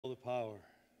power.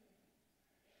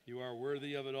 You are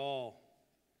worthy of it all.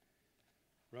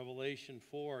 Revelation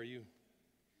 4, you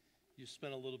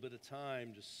spent a little bit of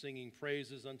time just singing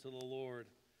praises unto the Lord.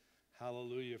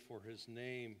 Hallelujah for his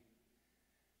name.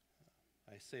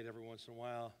 I say it every once in a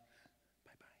while.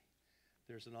 Bye-bye.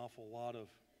 There's an awful lot of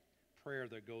prayer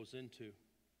that goes into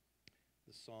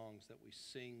the songs that we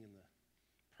sing and the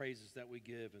praises that we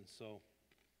give. And so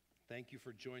thank you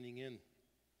for joining in.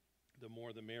 The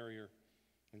more the merrier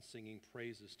in singing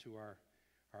praises to our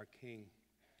King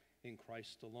in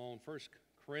Christ alone. 1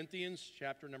 Corinthians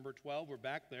chapter number 12. We're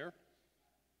back there.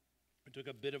 We took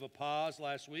a bit of a pause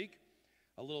last week,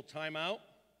 a little time out.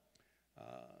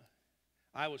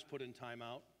 I was put in time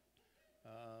out.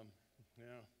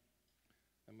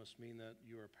 That must mean that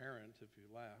you are a parent if you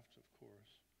laughed, of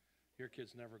course. Your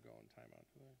kids never go in time out,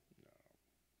 do they?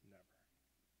 No,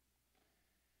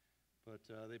 never.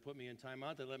 But they put me in time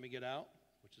out. They let me get out,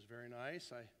 which is very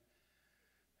nice.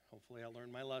 Hopefully I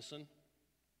learned my lesson.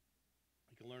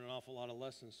 You can learn an awful lot of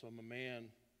lessons from a man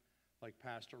like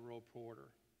Pastor Roe Porter,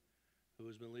 who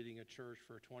has been leading a church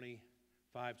for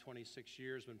 25, 26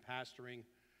 years, been pastoring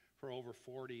for over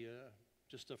 40,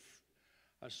 just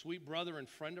a sweet brother and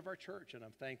friend of our church, and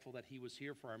I'm thankful that he was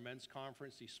here for our men's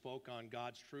conference. He spoke on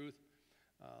God's truth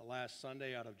last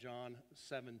Sunday out of John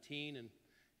 17, and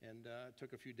it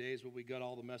took a few days, but we got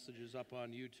all the messages up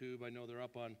on YouTube. I know they're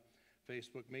up on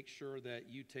Facebook. Make sure that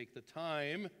you take the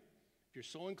time, if you're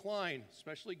so inclined,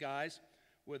 especially guys,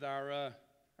 with our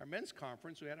men's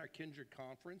conference. We had our Kindred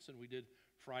conference, and we did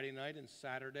Friday night and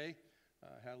Saturday.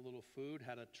 Had a little food,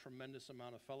 had a tremendous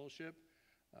amount of fellowship.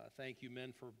 Thank you,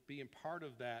 men, for being part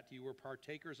of that. You were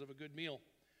partakers of a good meal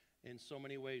in so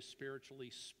many ways,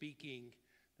 spiritually speaking,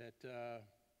 that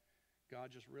God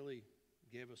just really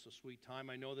gave us a sweet time.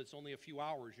 I know that's only a few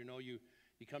hours. You know, you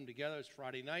come together. It's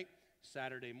Friday night,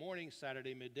 Saturday morning,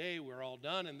 Saturday midday. We're all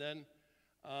done, and then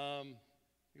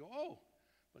you go, oh.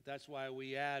 But that's why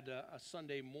we add a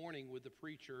Sunday morning with the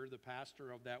preacher, the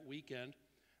pastor of that weekend,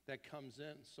 that comes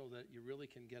in so that you really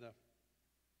can get a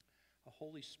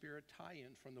Holy Spirit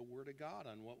tie-in from the Word of God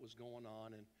on what was going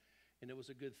on. And it was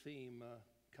a good theme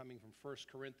coming from 1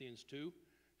 Corinthians 2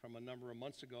 from a number of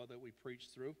months ago that we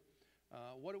preached through.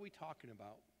 What are we talking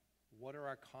about? What are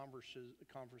our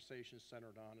conversations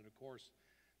centered on? And of course,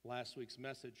 last week's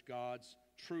message, God's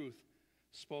truth,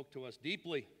 spoke to us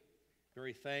deeply.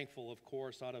 Very thankful, of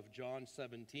course, out of John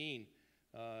 17.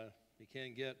 You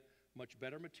can't get much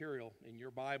better material in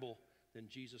your Bible than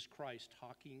Jesus Christ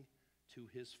talking to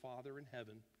his Father in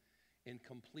heaven in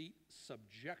complete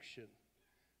subjection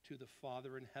to the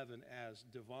Father in heaven as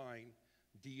divine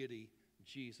deity.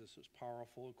 Jesus is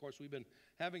powerful. Of course, we've been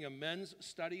having a men's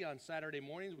study on Saturday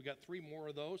mornings. We got 3 more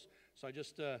of those. So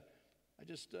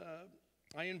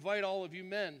I invite all of you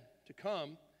men to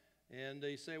come. And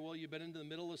they say, well, you've been into the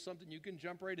middle of something, you can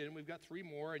jump right in. We've got 3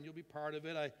 more, and you'll be part of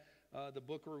it. The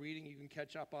book we're reading, you can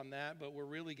catch up on that. But we're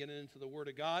really getting into the Word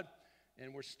of God,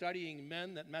 and we're studying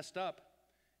men that messed up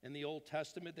in the Old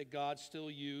Testament that God still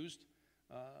used.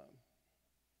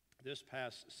 This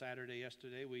past Saturday,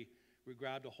 yesterday, we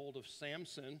grabbed a hold of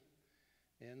Samson.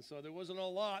 And so there wasn't a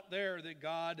lot there that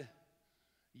God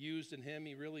used in him.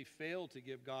 He really failed to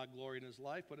give God glory in his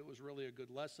life, but it was really a good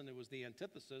lesson. It was the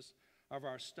antithesis of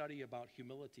our study about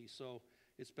humility. So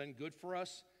it's been good for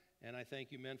us, and I thank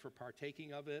you, men, for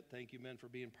partaking of it. Thank you, men, for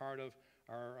being part of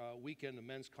our weekend, the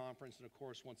men's conference, and of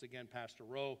course, once again, Pastor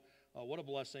Roe. What a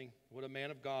blessing. What a man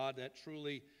of God that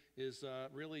truly is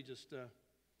really just,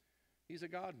 he's a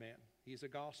God man. He's a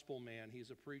gospel man.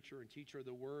 He's a preacher and teacher of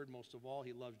the word. Most of all,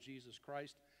 he loves Jesus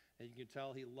Christ, and you can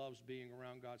tell he loves being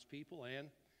around God's people, and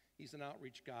he's an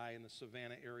outreach guy in the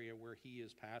Savannah area where he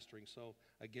is pastoring. So,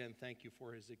 again, thank you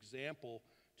for his example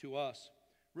to us.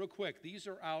 Real quick, these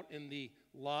are out in the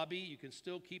lobby. You can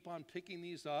still keep on picking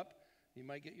these up. You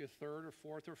might get your 3rd or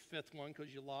 4th or 5th one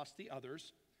because you lost the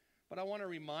others. But I want to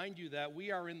remind you that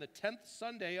we are in the 10th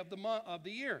Sunday of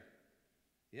the year.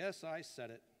 Yes, I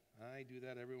said it. I do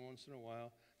that every once in a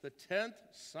while. The 10th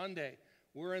Sunday.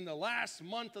 We're in the last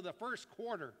month of the first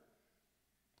quarter.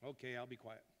 Okay, I'll be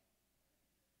quiet.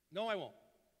 No, I won't.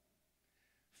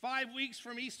 5 weeks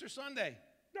from Easter Sunday.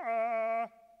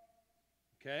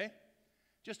 Okay?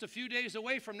 Just a few days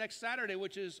away from next Saturday,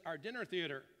 which is our dinner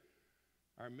theater,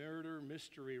 our murder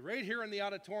mystery, right here in the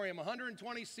auditorium.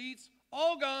 120 seats,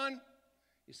 all gone.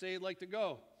 You say you'd like to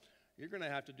go. You're going to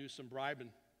have to do some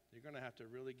bribing. You're going to have to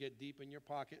really get deep in your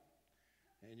pocket,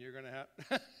 and you're going to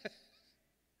have...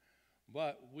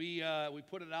 But we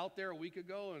put it out there a week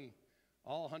ago, and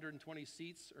all 120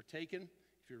 seats are taken.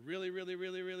 If you really, really,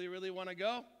 really, really, really want to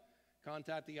go,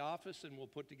 contact the office and we'll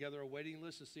put together a waiting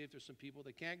list to see if there's some people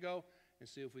that can't go and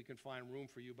see if we can find room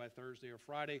for you by Thursday or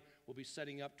Friday. We'll be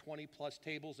setting up 20-plus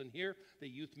tables in here. The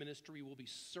youth ministry will be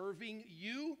serving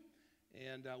you,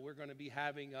 and we're going to be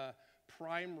having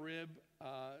prime rib,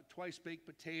 twice-baked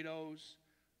potatoes.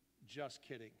 Just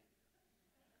kidding.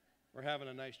 We're having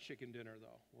a nice chicken dinner,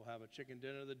 though. We'll have a chicken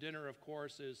dinner. The dinner, of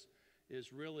course,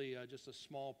 is really just a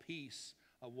small piece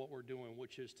of what we're doing,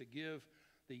 which is to give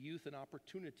the youth an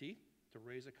opportunity to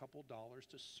raise a couple dollars,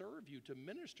 to serve you, to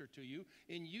minister to you,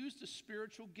 and use the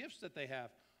spiritual gifts that they have.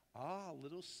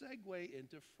 Little segue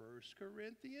into 1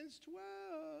 Corinthians 12.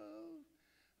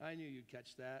 I knew you'd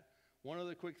catch that. One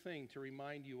other quick thing to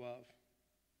remind you of,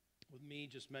 with me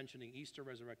just mentioning Easter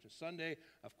Resurrection Sunday,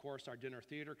 of course, our dinner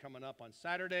theater coming up on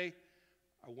Saturday,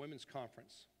 our women's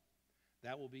conference.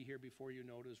 That will be here before you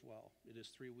know it as well. It is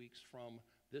 3 weeks from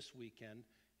this weekend.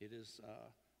 It is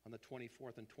on the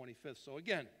 24th and 25th. So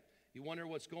again, you wonder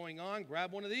what's going on,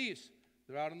 grab one of these.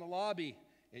 They're out in the lobby,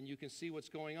 and you can see what's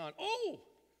going on.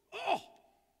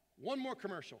 One more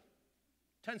commercial.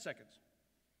 10 seconds.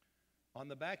 On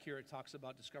the back here, it talks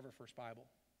about Discover First Bible.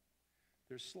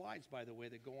 There's slides, by the way,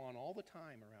 that go on all the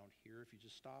time around here if you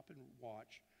just stop and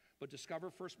watch. But Discover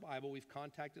First Bible, we've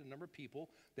contacted a number of people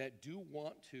that do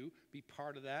want to be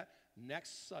part of that.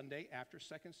 Next Sunday, after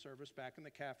second service, back in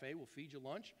the cafe, we'll feed you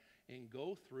lunch and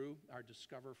go through our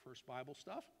Discover First Bible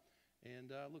stuff.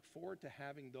 And look forward to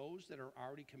having those that are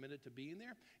already committed to being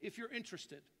there. If you're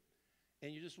interested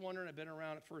and you're just wondering, I've been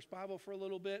around at First Bible for a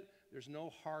little bit, there's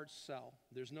no hard sell.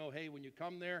 There's no, hey, when you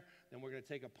come there, then we're going to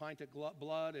take a pint of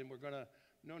blood and we're going to,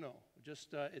 no.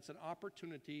 Just it's an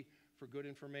opportunity for good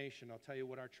information. I'll tell you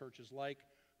what our church is like,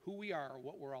 who we are,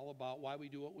 what we're all about, why we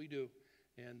do what we do.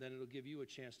 And then it'll give you a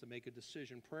chance to make a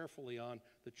decision prayerfully on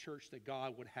the church that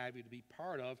God would have you to be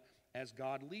part of as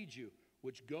God leads you,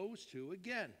 which goes to,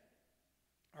 again,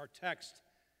 our text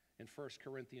in 1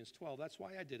 Corinthians 12. That's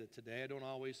why I did it today. I don't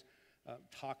always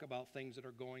talk about things that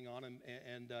are going on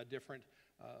and different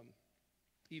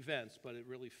events, but it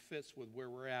really fits with where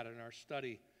we're at in our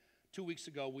study. 2 weeks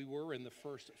ago, we were in the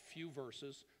first few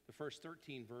verses, the first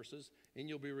 13 verses, and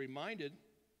you'll be reminded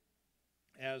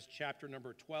as chapter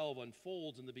number 12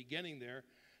 unfolds in the beginning there,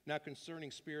 now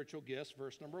concerning spiritual gifts,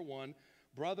 verse number 1,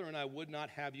 brethren, I would not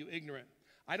have you ignorant.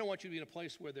 I don't want you to be in a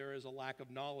place where there is a lack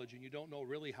of knowledge and you don't know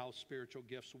really how spiritual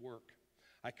gifts work.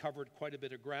 I covered quite a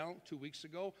bit of ground 2 weeks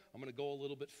ago. I'm going to go a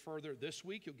little bit further this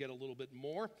week. You'll get a little bit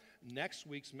more. Next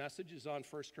week's message is on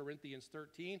 1 Corinthians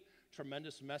 13.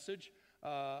 Tremendous message.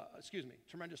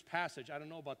 Tremendous passage. I don't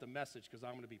know about the message because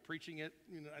I'm going to be preaching it.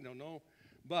 I don't know.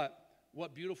 But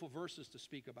what beautiful verses to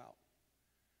speak about.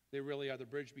 They really are the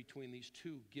bridge between these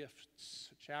two gifts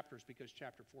chapters, because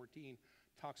chapter 14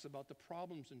 talks about the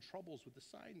problems and troubles with the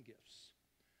sign gifts.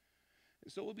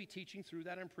 And so we'll be teaching through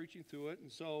that and preaching through it.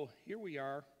 And so here we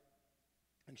are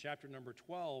in chapter number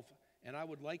 12, and I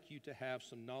would like you to have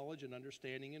some knowledge and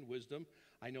understanding and wisdom.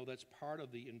 I know that's part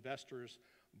of the Investors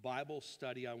Bible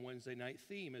study on Wednesday night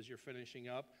theme as you're finishing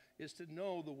up, is to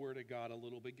know the Word of God a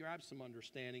little bit, grab some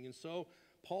understanding. And so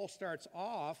Paul starts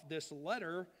off this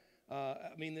letter,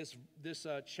 this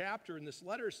chapter in this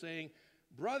letter saying,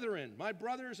 brethren, my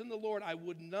brothers in the Lord, I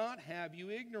would not have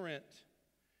you ignorant.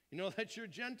 You know that you're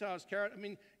Gentiles.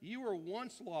 You were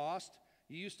once lost.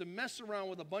 You used to mess around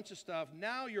with a bunch of stuff.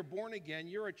 Now you're born again.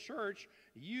 You're a church.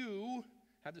 You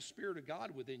have the Spirit of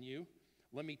God within you.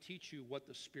 Let me teach you what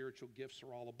the spiritual gifts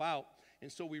are all about.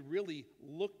 And so we really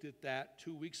looked at that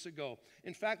 2 weeks ago.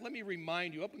 In fact, let me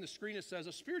remind you, up on the screen it says,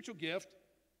 a spiritual gift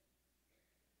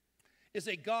is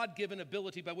a God-given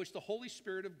ability by which the Holy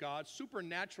Spirit of God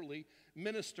supernaturally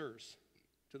ministers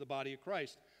to the body of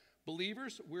Christ.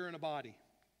 Believers, we're in a body.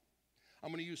 I'm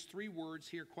going to use 3 words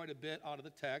here quite a bit out of the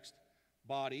text.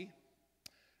 Body,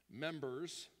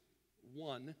 members,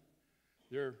 one.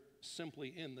 They're simply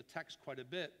in the text quite a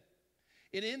bit.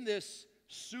 And in this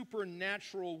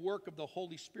supernatural work of the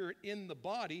Holy Spirit in the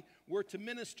body, we're to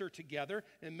minister together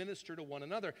and minister to one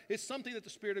another. It's something that the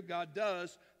Spirit of God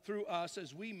does through us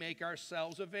as we make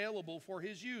ourselves available for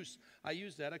His use. I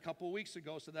used that a couple of weeks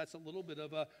ago, so that's a little bit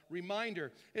of a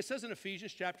reminder. It says in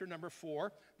Ephesians chapter number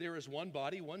 4, there is one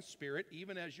body, one Spirit,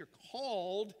 even as you're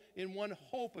called in one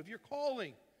hope of your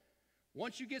calling.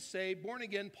 Once you get saved, born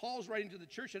again, Paul's writing to the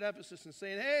church at Ephesus and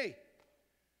saying, hey,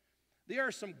 there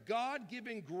are some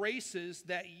God-given graces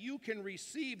that you can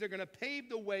receive. They're going to pave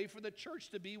the way for the church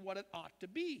to be what it ought to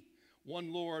be.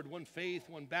 One Lord, one faith,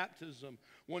 one baptism,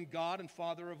 one God and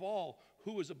Father of all,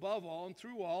 who is above all and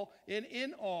through all and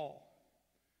in all.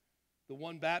 The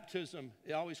one baptism,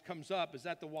 it always comes up. Is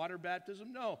that the water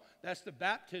baptism? No, that's the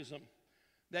baptism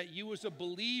that you as a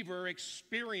believer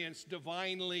experience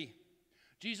divinely.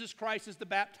 Jesus Christ is the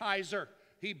baptizer.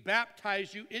 He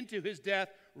baptized you into his death,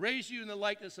 raised you in the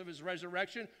likeness of his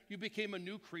resurrection. You became a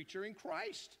new creature in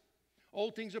Christ.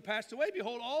 Old things are passed away.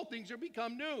 Behold, all things are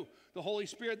become new. The Holy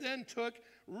Spirit then took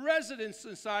residence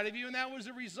inside of you, and that was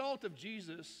a result of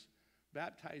Jesus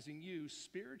baptizing you,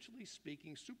 spiritually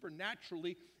speaking,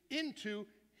 supernaturally, into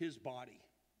his body.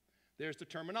 There's the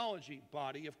terminology,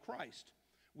 body of Christ.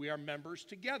 We are members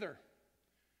together.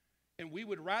 And we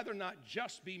would rather not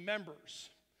just be members.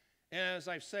 And as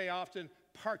I say often,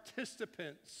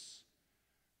 participants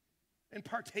and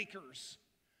partakers.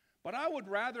 But I would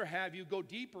rather have you go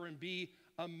deeper and be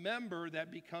a member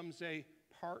that becomes a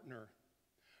partner.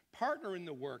 Partner in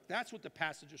the work. That's what the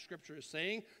passage of Scripture is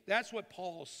saying. That's what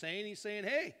Paul is saying. He's saying,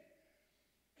 hey,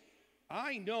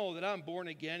 I know that I'm born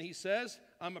again. He says,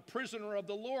 I'm a prisoner of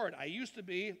the Lord. I used to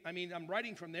be, I'm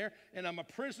writing from there, and I'm a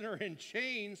prisoner in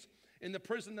chains in the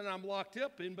prison that I'm locked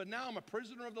up in, but now I'm a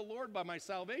prisoner of the Lord by my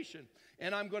salvation.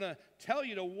 And I'm going to tell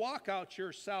you to walk out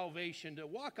your salvation, to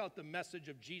walk out the message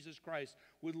of Jesus Christ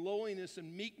with lowliness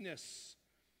and meekness,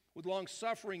 with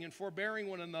long-suffering and forbearing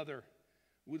one another,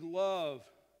 with love.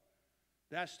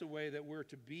 That's the way that we're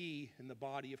to be in the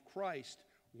body of Christ.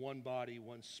 One body,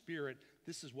 one spirit.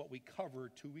 This is what we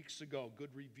covered 2 weeks ago.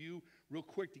 Good review, real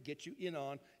quick to get you in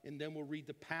on, and then we'll read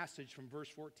the passage from verse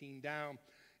 14 down.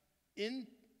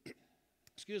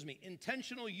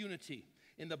 Intentional unity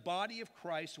in the body of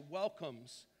Christ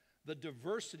welcomes the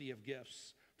diversity of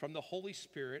gifts from the Holy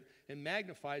Spirit and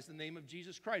magnifies the name of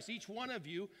Jesus Christ. Each one of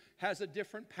you has a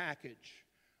different package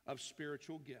of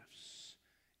spiritual gifts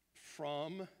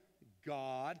from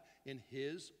God in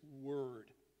his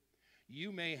word.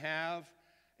 You may have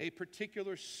a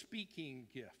particular speaking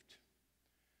gift.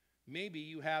 Maybe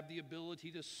you have the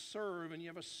ability to serve and you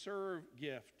have a serve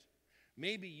gift.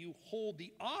 Maybe you hold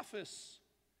the office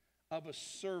of a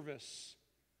service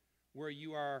where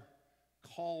you are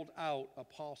called out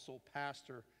apostle,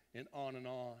 pastor, and on and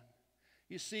on.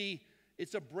 You see,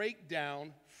 it's a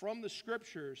breakdown from the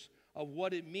Scriptures of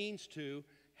what it means to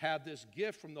have this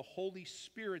gift from the Holy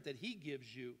Spirit that he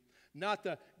gives you, not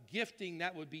the gifting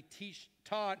that would be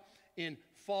taught in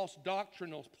false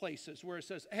doctrinal places where it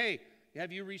says, hey,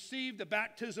 have you received the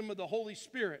baptism of the Holy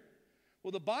Spirit?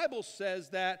 Well, the Bible says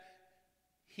that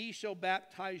he shall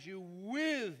baptize you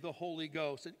with the Holy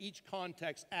Ghost. In each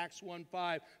context, Acts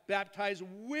 1:5, baptized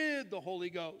with the Holy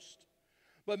Ghost.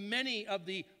 But many of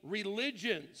the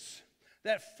religions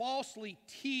that falsely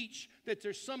teach that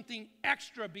there's something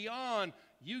extra beyond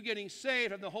you getting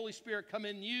saved and the Holy Spirit come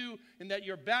in you and that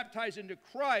you're baptized into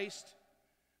Christ,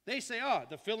 they say,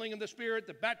 the filling of the Spirit,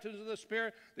 the baptism of the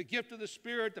Spirit, the gift of the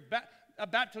Spirit, the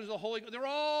baptism of the Holy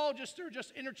Ghost, they're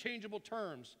just interchangeable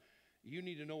terms. You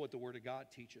need to know what the Word of God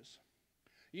teaches.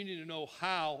 You need to know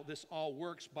how this all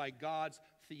works by God's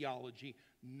theology,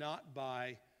 not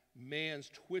by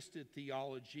man's twisted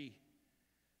theology.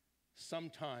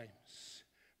 Sometimes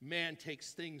man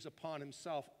takes things upon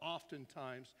himself,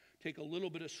 oftentimes take a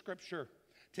little bit of Scripture,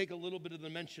 take a little bit of the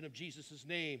mention of Jesus'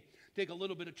 name, take a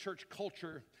little bit of church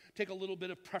culture, take a little bit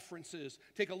of preferences,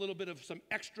 take a little bit of some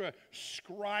extra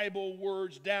scribal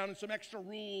words down and some extra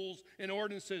rules and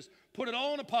ordinances, put it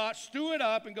all in a pot, stew it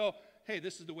up, and go, hey,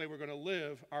 this is the way we're going to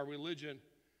live our religion.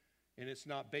 And it's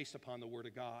not based upon the Word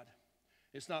of God.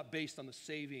 It's not based on the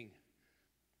saving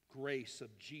grace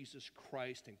of Jesus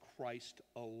Christ and Christ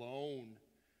alone.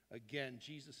 Again,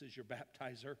 Jesus is your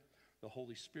baptizer. The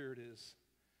Holy Spirit is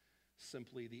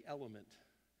simply the element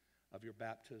of your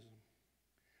baptism.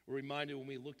 We're reminded when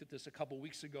we looked at this a couple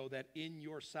weeks ago that in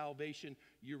your salvation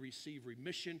you receive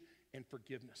remission and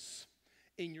forgiveness.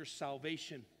 In your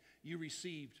salvation you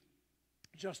received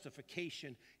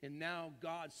justification, and now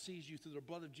God sees you through the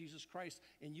blood of Jesus Christ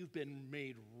and you've been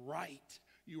made right.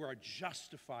 You are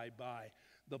justified by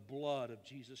the blood of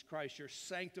Jesus Christ. You're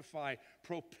sanctified.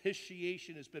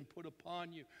 Propitiation has been put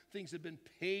upon you. Things have been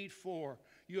paid for.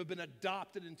 You have been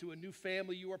adopted into a new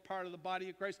family. You are part of the body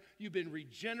of Christ. You've been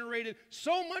regenerated.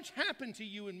 So much happened to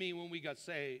you and me when we got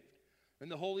saved.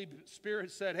 And the Holy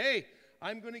Spirit said, hey,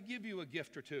 I'm going to give you a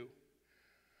gift or two.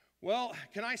 Well,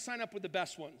 can I sign up with the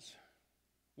best ones?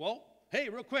 Well, hey,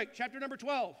 real quick, chapter number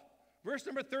 12, verse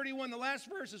number 31, the last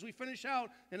verse as we finish out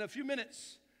in a few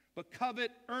minutes. But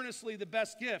covet earnestly the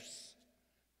best gifts.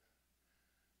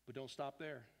 But don't stop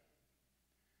there.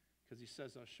 Because he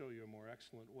says, I'll show you a more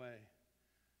excellent way.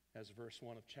 As verse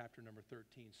 1 of chapter number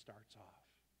 13 starts off.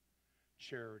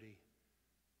 Charity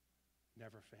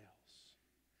never fails.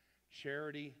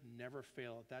 Charity never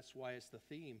fails. That's why it's the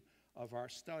theme of our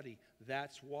study.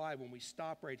 That's why when we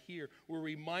stop right here, we're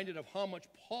reminded of how much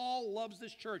Paul loves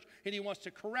this church, and he wants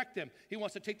to correct them. He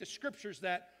wants to take the scriptures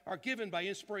that are given by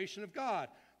inspiration of God.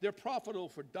 They're profitable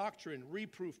for doctrine,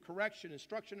 reproof, correction,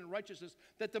 instruction in righteousness,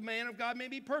 that the man of God may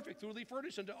be perfect, thoroughly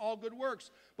furnished unto all good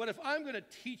works. But if I'm going to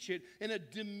teach it in a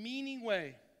demeaning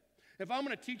way, if I'm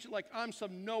going to teach it like I'm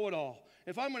some know-it-all,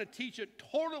 if I'm going to teach it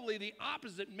totally the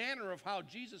opposite manner of how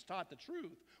Jesus taught the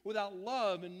truth, without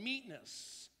love and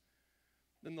meekness,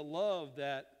 then the love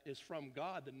that is from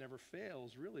God that never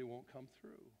fails really won't come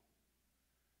through.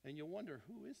 And you'll wonder,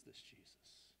 who is this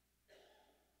Jesus?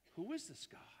 Who is this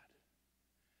God?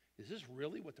 Is this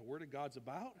really what the Word of God's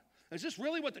about? Is this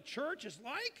really what the church is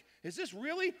like? Is this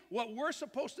really what we're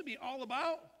supposed to be all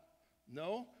about?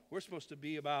 No, we're supposed to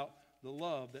be about the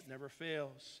love that never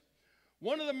fails.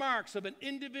 One of the marks of an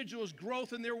individual's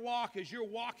growth in their walk as you're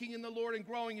walking in the Lord and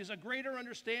growing is a greater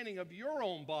understanding of your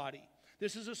own body.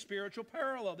 This is a spiritual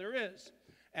parallel. There is.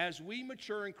 As we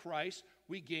mature in Christ,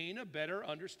 we gain a better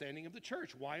understanding of the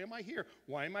church. Why am I here?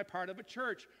 Why am I part of a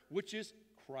church, which is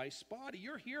Christ's body?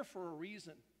 You're here for a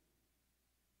reason.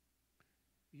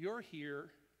 You're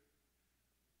here,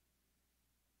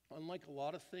 unlike a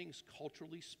lot of things,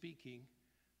 culturally speaking,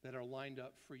 that are lined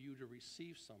up for you to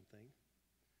receive something.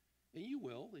 And you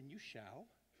will, and you shall,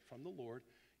 from the Lord.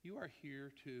 You are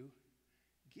here to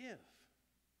give.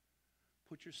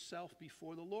 Put yourself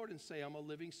before the Lord and say, I'm a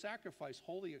living sacrifice,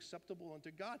 holy, acceptable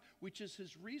unto God, which is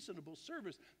his reasonable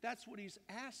service. That's what he's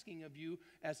asking of you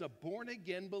as a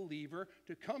born-again believer,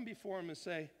 to come before him and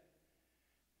say,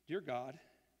 Dear God,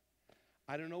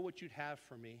 I don't know what you'd have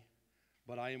for me,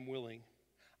 but I am willing.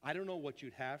 I don't know what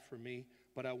you'd have for me,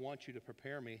 but I want you to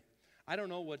prepare me. I don't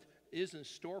know what is in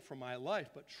store for my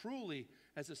life, but truly,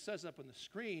 as it says up on the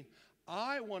screen,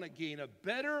 I want to gain a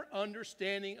better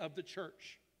understanding of the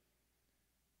church,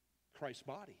 Christ's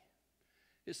body.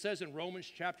 It says in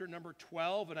Romans chapter number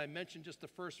 12, and I mentioned just the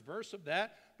first verse of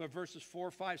that, but verses 4,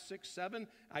 5, 6, 7,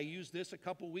 I used this a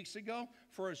couple weeks ago.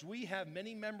 For as we have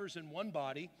many members in one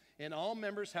body, and all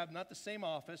members have not the same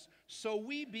office, so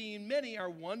we being many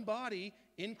are one body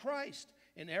in Christ,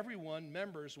 and everyone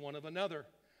members one of another.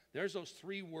 There's those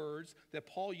three words that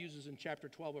Paul uses in chapter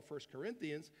 12 of 1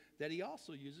 Corinthians that he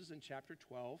also uses in chapter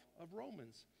 12 of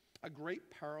Romans. A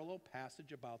great parallel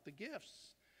passage about the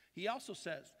gifts. He also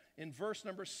says in verse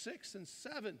number 6 and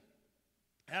 7,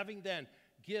 having then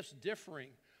gifts differing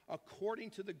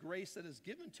according to the grace that is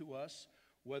given to us,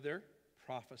 whether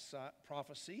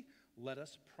prophecy, let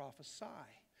us prophesy.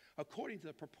 According to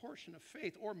the proportion of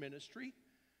faith or ministry,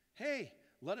 hey,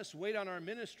 let us wait on our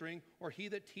ministering, or he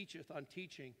that teacheth on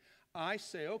teaching. I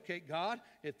say, okay, God,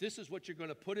 if this is what you're going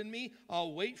to put in me,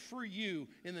 I'll wait for you.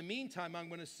 In the meantime, I'm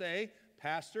going to say,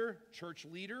 pastor, church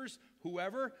leaders,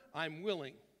 whoever, I'm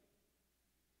willing.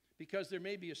 Because there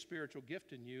may be a spiritual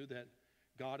gift in you that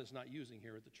God is not using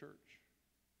here at the church.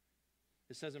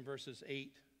 It says in verse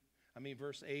 8,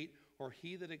 or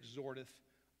he that exhorteth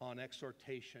on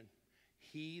exhortation,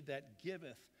 he that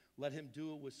giveth, let him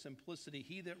do it with simplicity.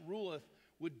 He that ruleth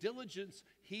with diligence,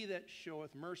 he that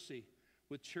showeth mercy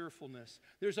with cheerfulness.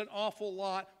 There's an awful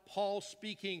lot, Paul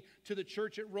speaking to the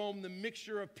church at Rome, the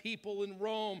mixture of people in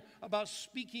Rome, about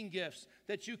speaking gifts,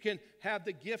 that you can have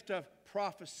the gift of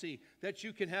prophecy, that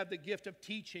you can have the gift of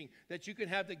teaching, that you can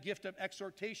have the gift of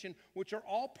exhortation, which are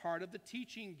all part of the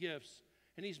teaching gifts.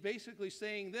 And he's basically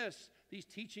saying this, these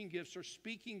teaching gifts or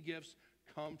speaking gifts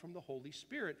come from the Holy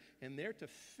Spirit, and they're to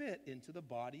fit into the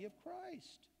body of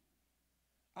Christ.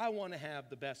 I want to have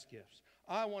the best gifts.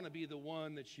 I want to be the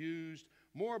one that's used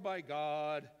more by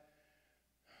God.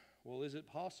 Well, is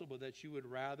it possible that you would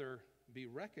rather be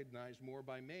recognized more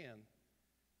by man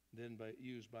than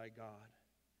used by God?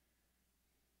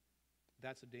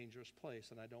 That's a dangerous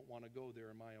place, and I don't want to go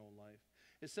there in my own life.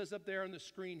 It says up there on the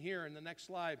screen here in the next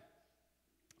slide,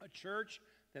 a church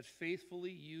that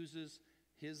faithfully uses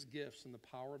his gifts and the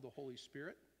power of the Holy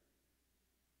Spirit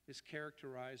is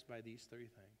characterized by these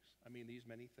these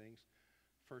many things.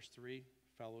 First three,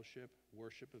 fellowship,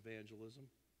 worship, evangelism,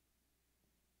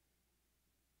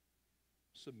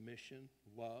 submission,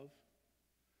 love,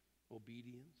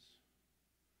 obedience,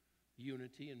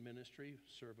 unity in ministry,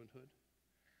 servanthood.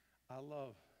 I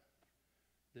love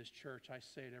this church. I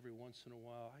say it every once in a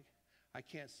while. I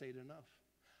can't say it enough.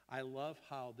 I love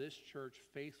how this church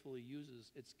faithfully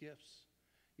uses its gifts.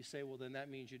 You say, well, then that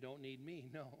means you don't need me.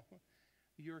 No,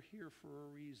 you're here for a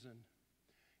reason.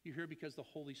 You're here because the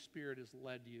Holy Spirit has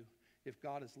led you. If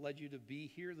God has led you to be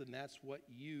here, then that's what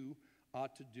you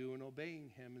ought to do in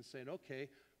obeying him and saying, okay,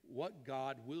 what,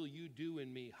 God, will you do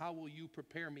in me? How will you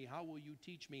prepare me? How will you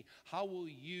teach me? How will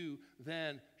you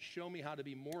then show me how to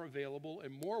be more available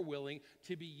and more willing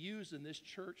to be used in this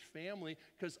church family?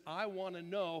 Because I want to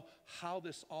know how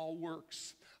this all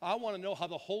works. I want to know how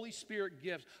the Holy Spirit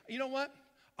gives. You know what?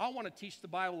 I want to teach the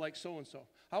Bible like so-and-so.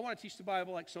 I want to teach the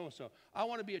Bible like so-and-so. I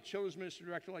want to be a children's ministry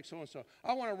director like so-and-so.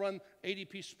 I want to run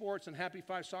ADP Sports and Happy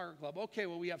Five Soccer Club. Okay,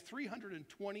 well, we have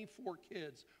 324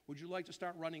 kids. Would you like to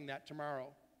start running that tomorrow?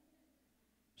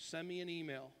 Send me an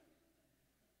email.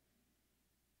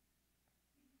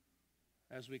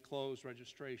 As we closed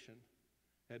registration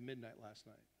at midnight last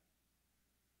night.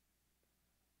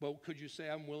 But could you say,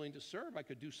 I'm willing to serve? I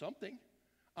could do something.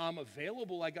 I'm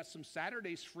available. I got some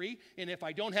Saturdays free. And if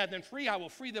I don't have them free, I will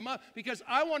free them up. Because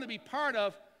I want to be part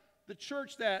of the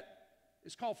church that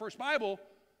is called First Bible,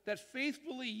 that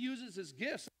faithfully uses his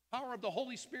gifts, the power of the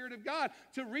Holy Spirit of God,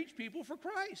 to reach people for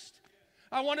Christ.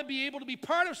 I want to be able to be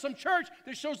part of some church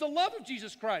that shows the love of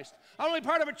Jesus Christ. I want to be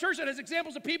part of a church that has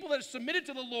examples of people that are submitted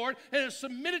to the Lord and are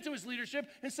submitted to his leadership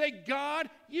and say, God,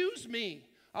 use me.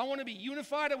 I want to be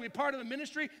unified. I want to be part of a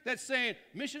ministry that's saying,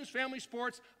 missions, family,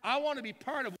 sports. I want to be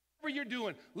part of whatever you're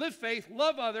doing. Live faith,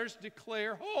 love others,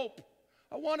 declare hope.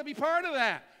 I want to be part of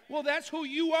that. Well, that's who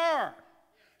you are.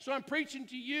 So I'm preaching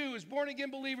to you as born-again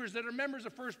believers that are members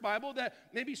of First Bible that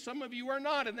maybe some of you are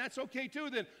not, and that's okay too.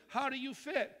 Then how do you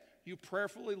fit? You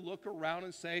prayerfully look around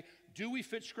and say, do we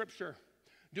fit Scripture?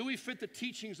 Do we fit the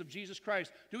teachings of Jesus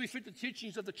Christ? Do we fit the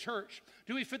teachings of the church?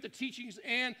 Do we fit the teachings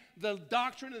and the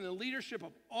doctrine and the leadership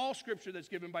of all Scripture that's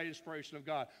given by inspiration of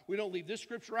God? We don't leave this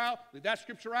Scripture out, leave that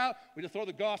Scripture out. We don't throw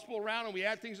the gospel around and we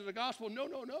add things to the gospel. No,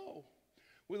 no, no.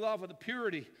 We love the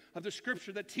purity of the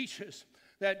Scripture that teaches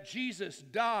that Jesus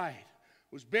died,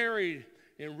 was buried,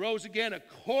 and rose again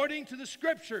according to the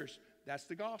Scriptures. That's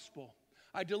the gospel.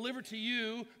 I deliver to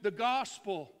you the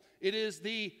gospel. It is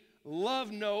the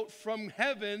love note from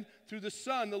heaven through the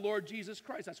Son, the Lord Jesus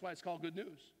Christ. That's why it's called good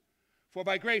news. For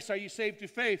by grace are you saved through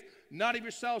faith, not of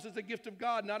yourselves, as the gift of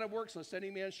God, not of works, lest any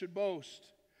man should boast.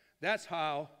 That's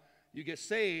how you get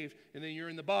saved, and then you're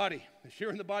in the body. If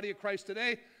you're in the body of Christ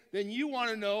today, then you want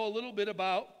to know a little bit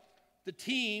about the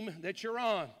team that you're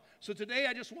on. So today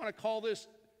I just want to call this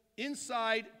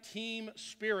Inside Team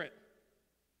Spirit.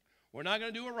 We're not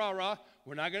going to do a rah-rah.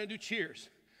 We're not going to do cheers.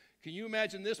 Can you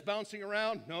imagine this bouncing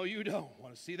around? No, you don't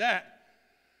want to see that.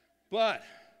 But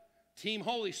Team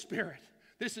Holy Spirit.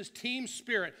 This is Team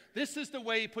Spirit. This is the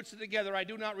way he puts it together. I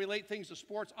do not relate things to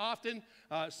sports often.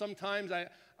 Sometimes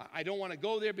I don't want to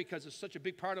go there because it's such a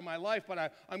big part of my life,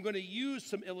 but I'm going to use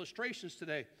some illustrations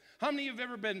today. How many of you have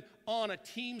ever been on a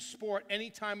team sport any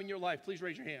time in your life? Please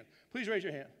raise your hand. Please raise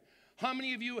your hand. How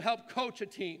many of you helped coach a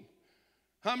team?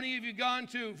 How many of you gone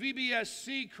to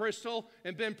VBSC, Crystal,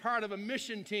 and been part of a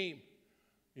mission team?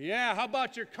 Yeah, how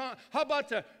about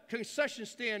the concession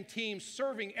stand team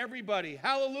serving everybody?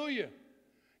 Hallelujah.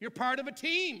 You're part of a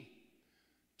team.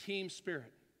 Team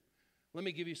Spirit. Let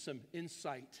me give you some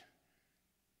insight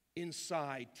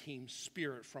inside Team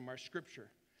Spirit from our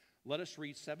Scripture. Let us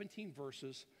read 17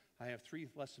 verses. I have 3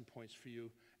 lesson points for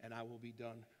you, and I will be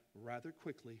done rather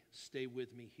quickly. Stay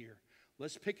with me here.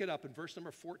 Let's pick it up in verse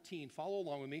number 14. Follow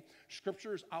along with me.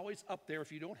 Scripture is always up there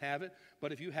if you don't have it.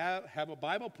 But if you have a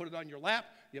Bible, put it on your lap.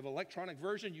 You have an electronic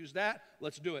version, use that.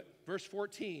 Let's do it. Verse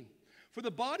 14. For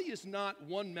the body is not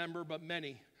one member, but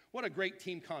many. What a great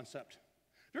team concept.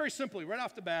 Very simply, right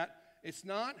off the bat, it's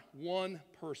not one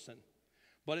person,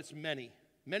 but it's many.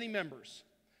 Many members.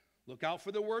 Look out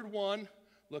for the word one.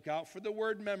 Look out for the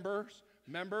word members.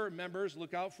 Members.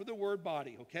 Look out for the word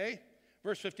body, okay?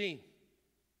 Verse 15.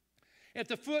 If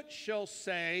the foot shall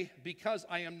say, because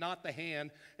I am not the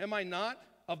hand, am I not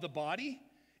of the body?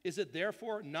 Is it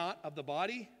therefore not of the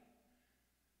body?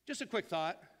 Just a quick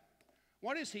thought.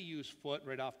 Why does he use foot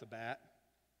right off the bat?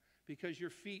 Because your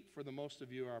feet, for the most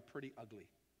of you, are pretty ugly.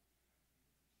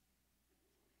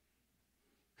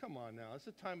 Come on now, it's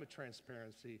a time of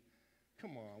transparency.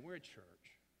 Come on, we're at church.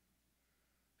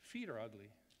 Feet are ugly.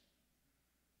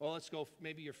 Well, let's go,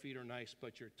 maybe your feet are nice,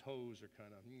 but your toes are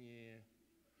kind of, yeah.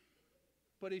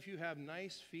 But if you have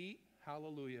nice feet,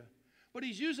 hallelujah. But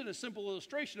he's using a simple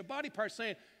illustration, a body part,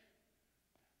 saying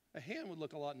a hand would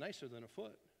look a lot nicer than a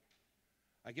foot.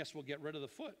 I guess we'll get rid of the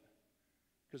foot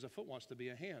because the foot wants to be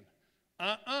a hand.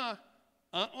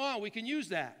 We can use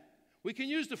that. We can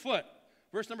use the foot.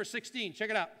 Verse number 16,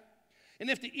 check it out. And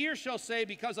if the ear shall say,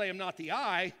 because I am not the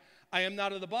eye, I am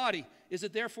not of the body, is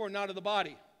it therefore not of the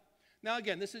body? Now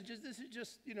again, this is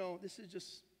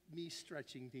just me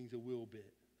stretching things a little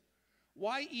bit.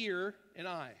 Why ear and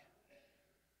eye?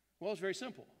 Well, it's very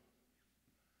simple.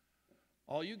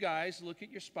 All you guys look at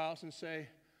your spouse and say,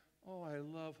 Oh, I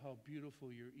love how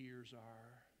beautiful your ears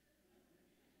are.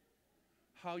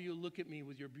 How you look at me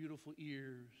with your beautiful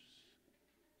ears.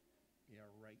 Yeah,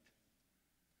 right.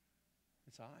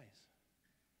 It's eyes.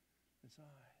 It's eyes.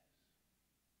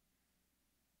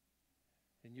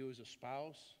 And you as a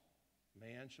spouse,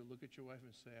 man, should look at your wife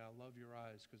and say, I love your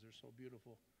eyes because they're so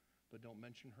beautiful, but don't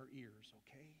mention her ears,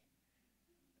 okay?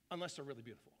 Unless they're really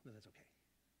beautiful, then that's okay.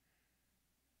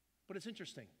 But it's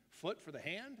interesting. Foot for the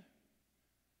hand,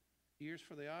 ears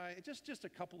for the eye. Just a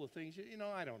couple of things. You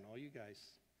know, I don't know, you guys.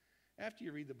 After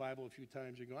you read the Bible a few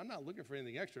times, you go, I'm not looking for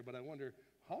anything extra, but I wonder,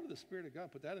 how did the Spirit of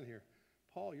God put that in here?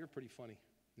 Paul, you're pretty funny,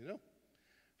 you know?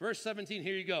 Verse 17,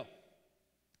 here you go.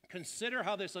 Consider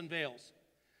how this unveils.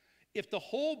 If the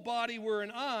whole body were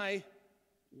an eye,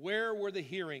 where were the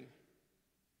hearing?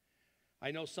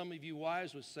 I know some of you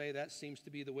wives would say that seems to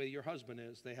be the way your husband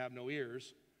is. They have no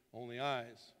ears, only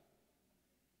eyes.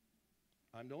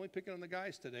 I'm only picking on the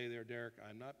guys today there, Derek.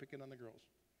 I'm not picking on the girls.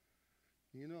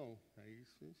 You know,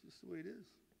 it's just the way it is.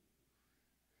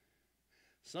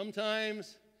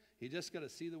 Sometimes you just got to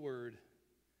see the word.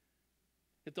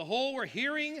 If the whole were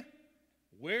hearing,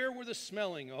 where were the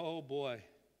smelling? Oh, boy.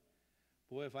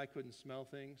 Boy, if I couldn't smell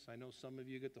things. I know some of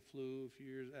you get the flu a few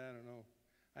years. I don't know.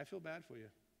 I feel bad for you.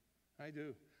 I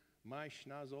do. My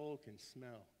schnozzle can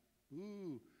smell.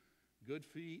 Ooh, good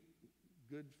feet,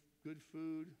 good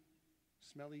food,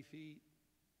 smelly feet,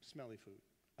 smelly food.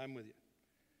 I'm with you.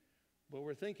 But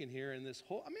we're thinking here in this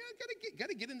whole, I got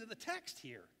to get into the text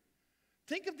here.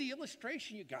 Think of the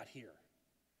illustration you got here.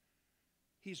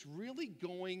 He's really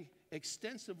going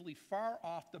extensively far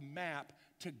off the map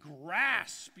to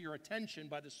grasp your attention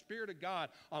by the Spirit of God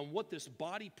on what this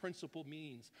body principle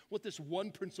means, what this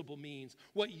one principle means,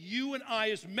 what you and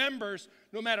I as members,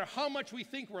 no matter how much we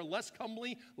think we're less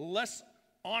comely, less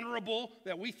honorable,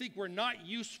 that we think we're not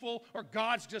useful, or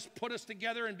God's just put us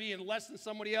together and being less than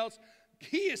somebody else,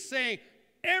 he is saying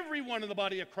everyone in the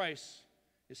body of Christ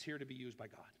is here to be used by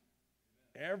God.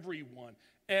 Everyone,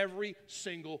 every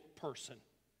single person.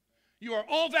 You are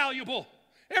all valuable.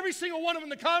 Every single one of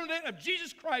them in the covenant of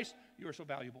Jesus Christ, you are so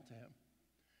valuable to him.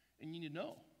 And you need to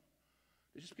know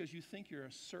that just because you think you're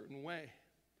a certain way,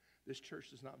 this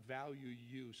church does not value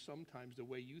you sometimes the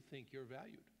way you think you're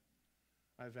valued.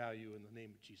 I value in the name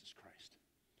of Jesus Christ.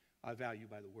 I value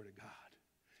by the word of God.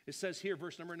 It says here,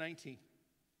 verse number 19.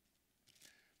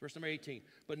 Verse number 18,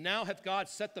 but now hath God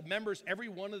set the members, every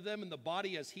one of them in the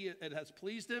body as it has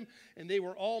pleased him, and they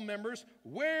were all members.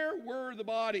 Where were the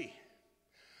body?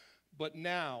 But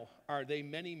now are they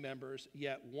many members,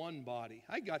 yet one body.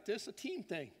 I got this, a team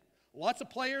thing. Lots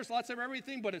of players, lots of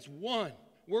everything, but it's one.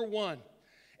 We're one.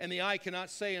 And the eye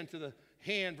cannot say unto the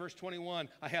hand, verse 21,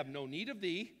 I have no need of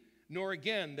thee, nor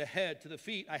again the head to the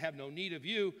feet, I have no need of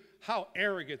you. How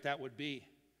arrogant that would be.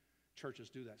 Churches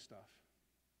do that stuff.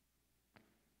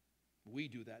 We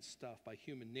do that stuff by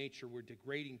human nature. We're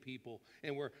degrading people,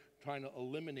 and we're trying to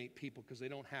eliminate people because they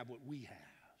don't have what we have.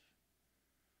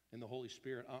 And the Holy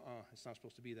Spirit, it's not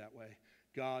supposed to be that way.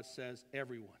 God says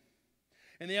everyone.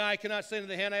 And the eye cannot say to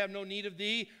the hand, I have no need of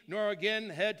thee, nor again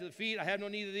head to the feet, I have no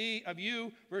need of thee, of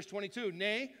you. Verse 22,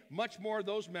 nay, much more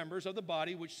those members of the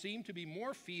body which seem to be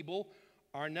more feeble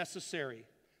are necessary.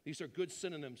 These are good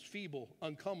synonyms: feeble,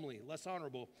 uncomely, less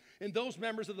honorable. And those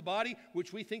members of the body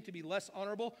which we think to be less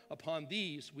honorable, upon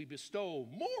these we bestow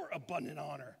more abundant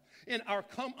honor. And our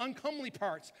uncomely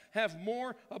parts have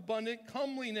more abundant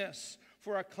comeliness,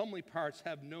 for our comely parts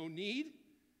have no need.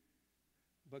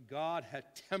 But God had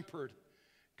tempered.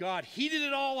 God heated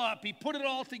it all up. He put it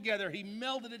all together. He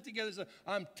melded it together. He said,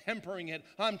 I'm tempering it.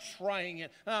 I'm trying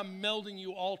it. I'm melding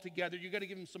you all together. You've got to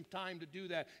give him some time to do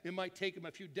that. It might take him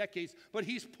a few decades, but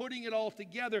he's putting it all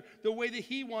together the way that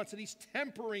he wants it. He's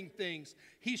tempering things.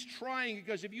 He's trying,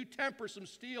 because if you temper some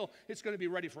steel, it's going to be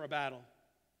ready for a battle.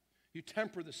 You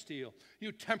temper the steel.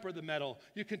 You temper the metal.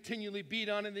 You continually beat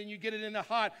on it, and then you get it into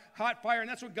hot fire, and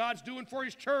that's what God's doing for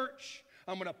his church.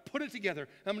 I'm going to put it together.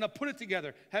 I'm going to put it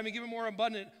together, having given more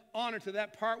abundant honor to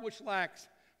that part which lacks.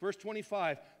 Verse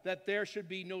 25, that there should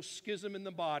be no schism in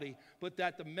the body, but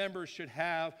that the members should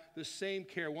have the same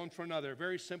care one for another.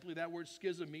 Very simply, that word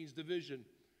schism means division.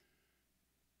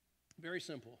 Very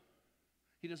simple.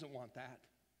 He doesn't want that.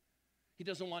 He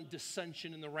doesn't want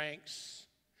dissension in the ranks.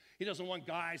 He doesn't want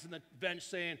guys on the bench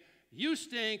saying, you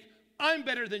stink, I'm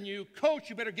better than you, coach,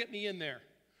 you better get me in there.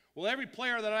 Well, every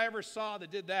player that I ever saw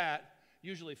that did that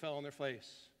usually fell on their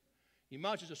face. You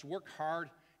might as well just work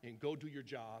hard and go do your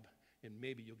job, and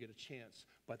maybe you'll get a chance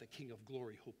by the King of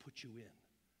Glory who'll put you in.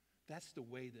 That's the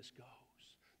way this goes.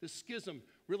 The schism,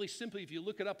 really simply, if you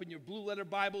look it up in your blue letter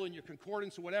Bible, in your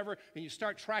concordance or whatever, and you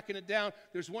start tracking it down,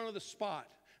 there's one other spot.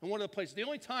 in one of the places. The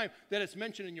only time that it's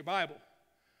mentioned in your Bible.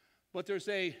 But there's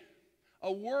a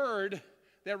word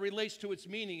that relates to its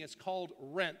meaning. It's called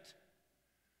rent.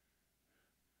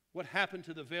 What happened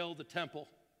to the veil of the temple?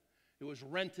 It was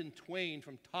rent in twain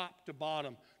from top to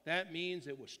bottom. That means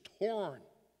it was torn.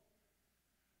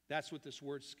 That's what this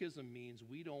word schism means.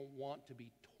 We don't want to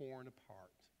be torn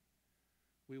apart.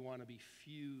 We want to be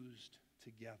fused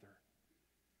together.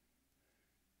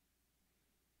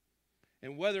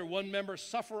 And whether one member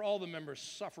suffer, all the members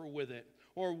suffer with it.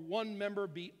 Or one member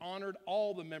be honored,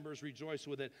 all the members rejoice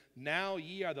with it. Now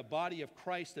ye are the body of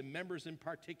Christ, and members in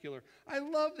particular. I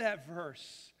love that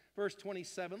verse. Verse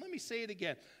 27. Let me say it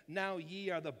again. Now ye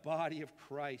are the body of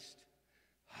Christ.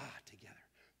 Together.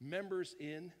 Members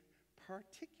in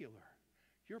particular.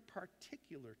 You're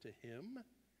particular to him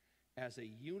as a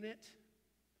unit,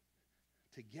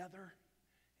 together,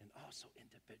 and also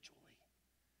individually.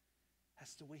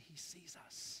 That's the way he sees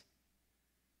us.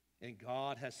 And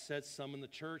God has set some in the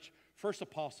church, first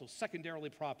apostles,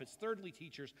 secondarily prophets, thirdly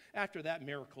teachers, after that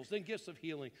miracles, then gifts of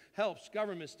healing, helps,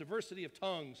 governments, diversity of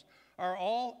tongues. Are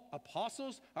all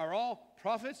apostles? Are all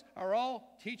prophets? Are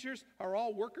all teachers? Are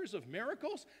all workers of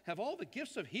miracles? Have all the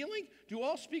gifts of healing? Do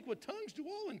all speak with tongues? Do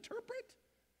all interpret?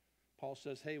 Paul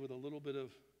says, hey, with a little bit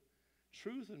of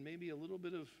truth and maybe a little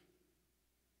bit of,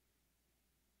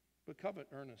 but covet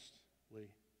earnestly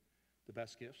the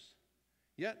best gifts.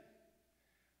 Yet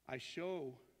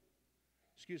show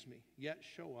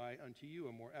I unto you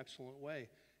a more excellent way.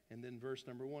 And then verse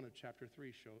number 1 of chapter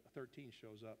 13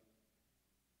 shows up.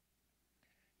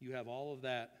 You have all of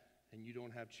that, and you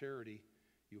don't have charity,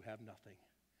 you have nothing.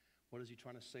 What is he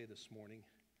trying to say this morning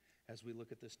as we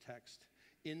look at this text?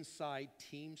 Inside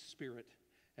team spirit,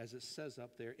 as it says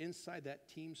up there, inside that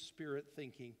team spirit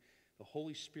thinking, the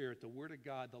Holy Spirit, the Word of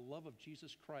God, the love of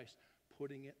Jesus Christ,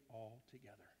 putting it all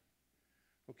together.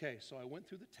 Okay, so I went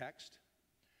through the text,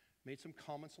 made some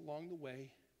comments along the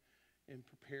way, and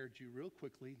prepared you real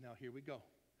quickly. Now here we go.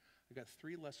 I got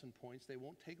 3 lesson points. They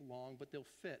won't take long, but they'll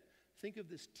fit. Think of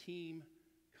this team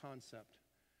concept.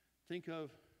 Think of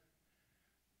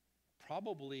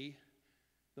probably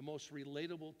the most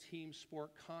relatable team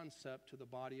sport concept to the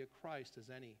body of Christ as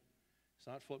any. It's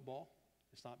not football.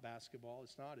 It's not basketball.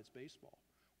 It's baseball.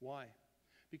 Why?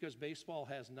 Because baseball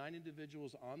has 9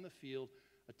 individuals on the field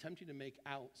attempting to make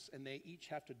outs, and they each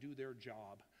have to do their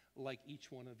job like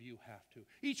each one of you have to.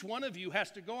 Each one of you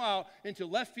has to go out into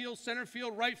left field, center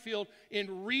field, right field,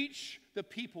 and reach the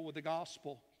people with the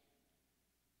gospel.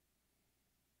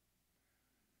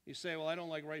 You say, well, I don't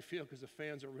like right field because the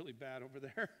fans are really bad over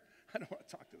there. I don't want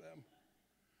to talk to them.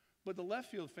 But the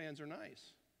left field fans are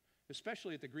nice,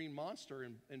 especially at the Green Monster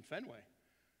in Fenway,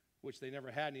 which they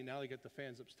never had any. Now they get the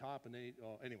fans up top. And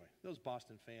anyway, those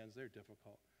Boston fans, they're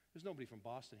difficult. There's nobody from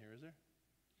Boston here, is there?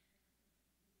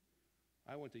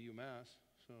 I went to UMass,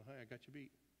 so hey, I got you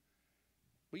beat.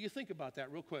 But you think about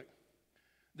that real quick.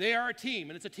 They are a team,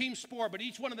 and it's a team sport, but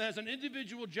each one of them has an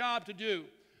individual job to do.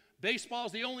 Baseball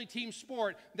is the only team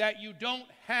sport that you don't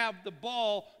have the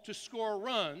ball to score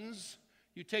runs.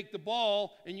 You take the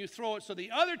ball and you throw it so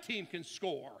the other team can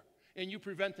score, and you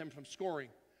prevent them from scoring.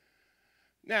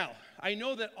 Now, I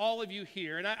know that all of you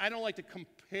here, and I don't like to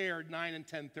compare 9 and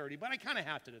 10:30, but I kind of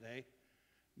have to today.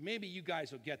 Maybe you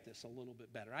guys will get this a little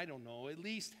bit better. I don't know. At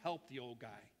least help the old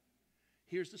guy.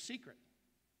 Here's the secret.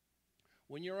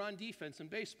 When you're on defense in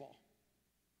baseball,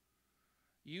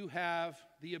 you have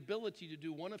the ability to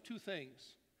do one of 2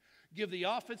 things. Give the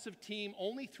offensive team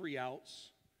only 3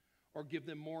 outs, or give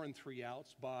them more than 3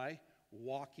 outs by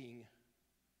walking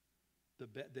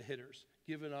the hitters,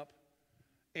 giving up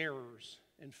errors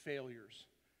and failures.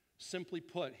 Simply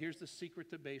put, here's the secret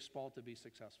to baseball to be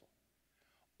successful.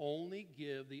 Only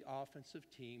give the offensive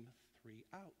team 3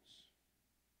 outs.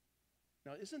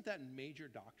 Now, isn't that major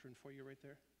doctrine for you right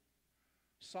there?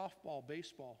 Softball,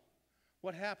 baseball.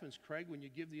 What happens, Craig, when you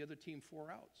give the other team 4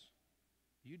 outs?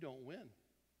 You don't win.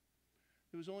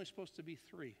 It was only supposed to be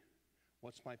 3.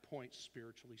 What's my point,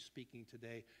 spiritually speaking,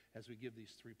 today as we give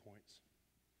these 3 points?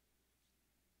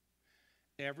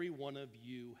 Every one of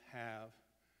you have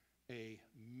a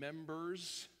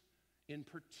members, in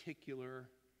particular,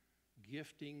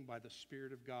 gifting by the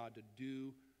Spirit of God to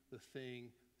do the thing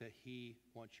that He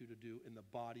wants you to do in the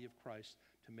body of Christ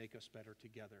to make us better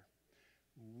together.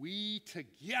 We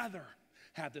together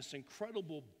have this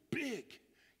incredible, big,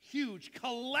 huge,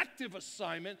 collective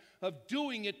assignment of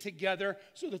doing it together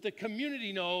so that the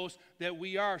community knows that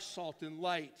we are salt and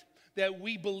light, that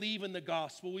we believe in the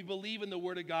gospel, we believe in the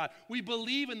Word of God, we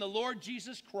believe in the Lord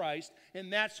Jesus Christ,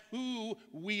 and that's who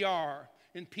we are.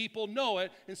 and people know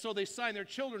it, and so they sign their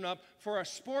children up for a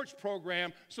sports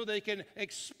program so they can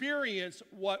experience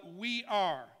what we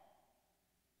are,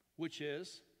 which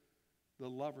is the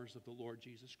lovers of the Lord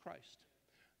Jesus Christ,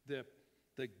 the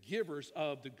givers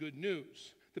of the good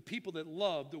news, the people that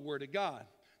love the Word of God,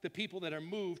 the people that are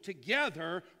moved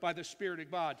together by the Spirit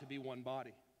of God to be one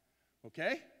body.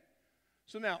 Okay?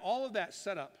 So now, all of that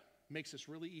setup makes this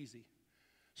really easy.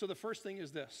 So the first thing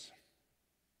is this.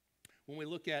 When we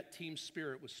look at team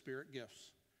spirit with spirit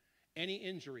gifts, any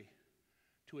injury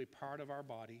to a part of our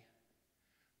body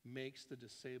makes the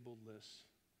disabled list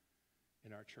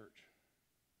in our church.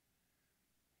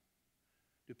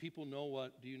 Do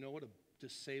you know what a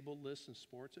disabled list in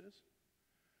sports is?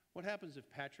 What happens if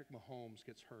Patrick Mahomes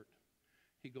gets hurt?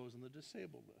 He goes on the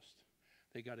disabled list.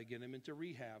 They got to get him into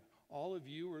rehab. All of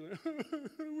you are like,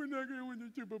 we're not going to win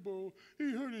the Super Bowl.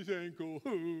 He hurt his ankle.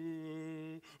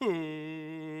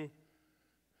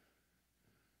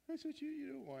 That's what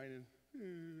you know, whining.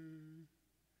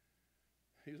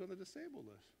 He was on the disabled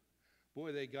list.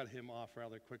 Boy, they got him off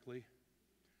rather quickly.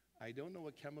 I don't know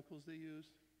what chemicals they used.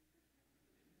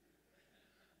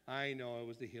 I know it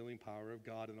was the healing power of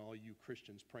God and all you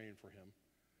Christians praying for him.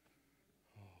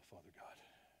 Oh, Father God.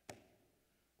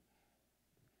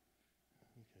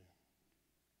 Okay.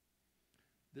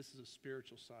 This is a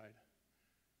spiritual side.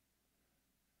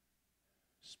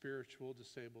 Spiritual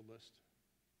disabled list.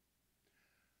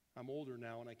 I'm older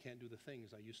now and I can't do the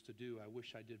things I used to do. I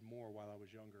wish I did more while I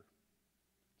was younger.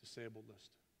 Disabled list.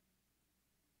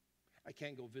 I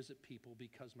can't go visit people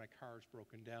because my car's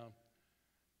broken down.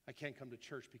 I can't come to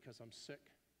church because I'm sick.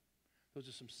 Those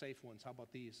are some safe ones. How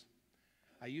about these?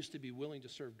 I used to be willing to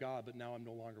serve God, but now I'm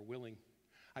no longer willing.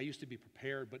 I used to be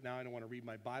prepared, but now I don't want to read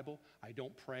my Bible. I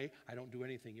don't pray. I don't do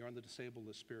anything. You're on the disabled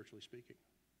list, spiritually speaking.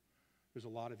 There's a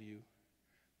lot of you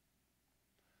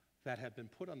that have been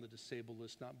put on the disabled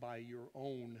list not by your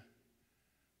own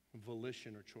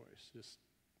volition or choice. Just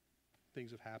things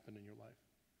have happened in your life.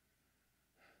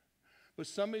 But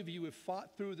some of you have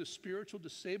fought through the spiritual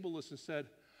disabled list and said,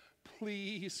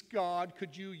 please, God,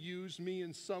 could you use me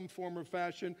in some form or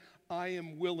fashion? I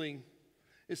am willing.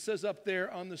 It says up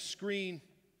there on the screen,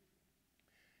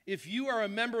 if you are a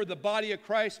member of the body of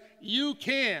Christ, you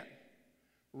can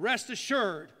rest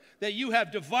assured that you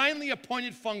have divinely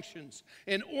appointed functions.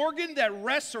 An organ that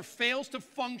rests or fails to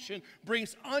function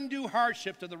brings undue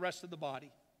hardship to the rest of the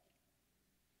body.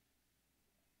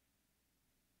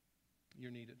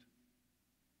 You're needed.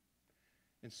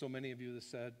 And so many of you that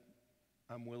said,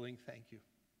 I'm willing, thank you.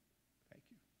 Thank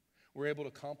you. We're able to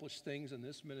accomplish things in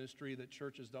this ministry that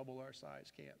churches double our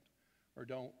size can't, or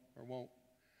don't, or won't.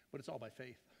 But it's all by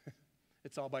faith.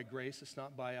 It's all by grace. It's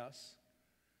not by us.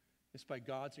 It's by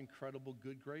God's incredible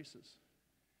good graces.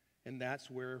 And that's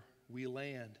where we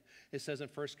land. It says in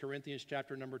 1 Corinthians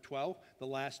chapter number 12, the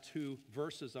last two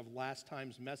verses of last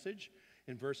time's message,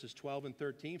 in verses 12 and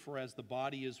 13, for as the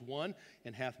body is one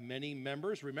and hath many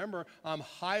members. Remember, I'm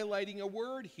highlighting a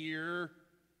word here.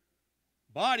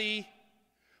 Body.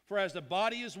 For as the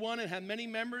body is one and hath many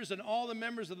members, and all the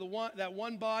members of that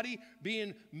one body,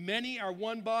 being many, are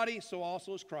one body, so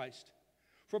also is Christ.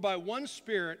 For by one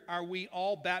Spirit are we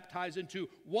all baptized into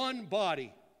one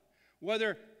body.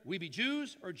 Whether we be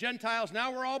Jews or Gentiles,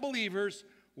 now we're all believers,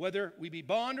 whether we be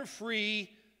bond or free,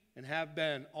 and have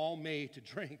been all made to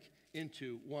drink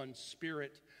into one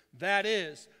Spirit. That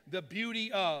is the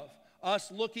beauty of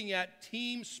us looking at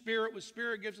team spirit with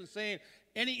spirit gifts and saying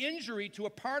any injury to a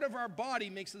part of our body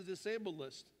makes the disabled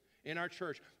list in our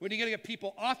church. We got to get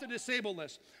people off the disabled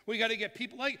list. We got to get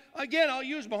people like, again, I'll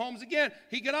use Mahomes again.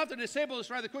 He got off the disabled list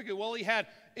rather quickly. Well, he had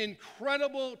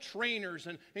incredible trainers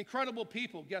and incredible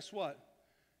people. Guess what?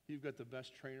 You've got the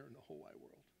best trainer in the whole wide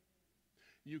world.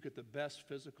 You get the best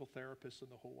physical therapist in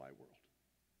the whole wide world.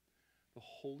 The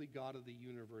holy God of the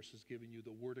universe has given you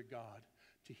the Word of God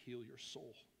to heal your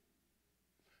soul,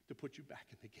 to put you back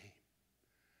in the game.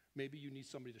 Maybe you need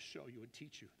somebody to show you and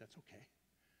teach you. That's okay.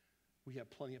 We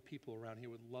have plenty of people around here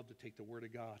who would love to take the Word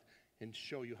of God and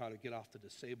show you how to get off the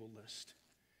disabled list.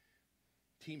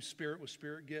 Team spirit with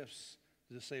spirit gifts,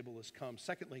 the disabled list comes.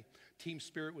 Secondly, team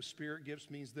spirit with spirit gifts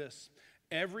means this.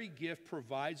 Every gift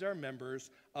provides our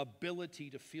members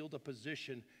ability to field a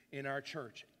position in our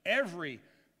church. Every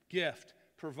gift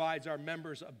provides our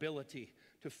members ability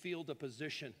to field a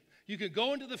position. You can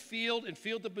go into the field and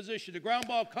field the position. The ground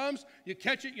ball comes, you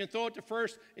catch it, you throw it to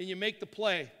first, and you make the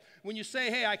play. When you say,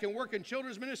 hey, I can work in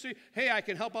children's ministry, hey, I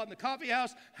can help out in the coffee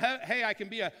house, hey, I can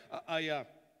be an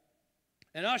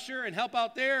usher and help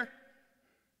out there,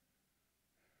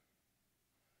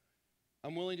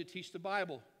 I'm willing to teach the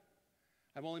Bible.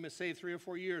 I've only been saved 3 or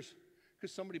 4 years. Could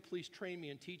somebody please train me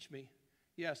and teach me?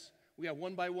 Yes, we have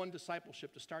one-by-one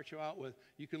discipleship to start you out with.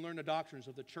 You can learn the doctrines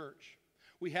of the church.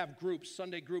 We have groups,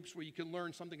 Sunday groups, where you can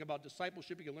learn something about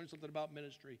discipleship. You can learn something about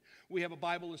ministry. We have a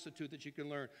Bible Institute that you can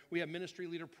learn. We have Ministry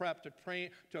Leader Prep to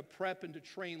prep and to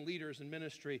train leaders in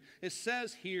ministry. It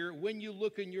says here, when you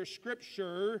look in your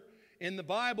scripture, in the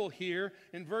Bible here,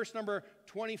 in verse number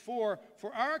 24,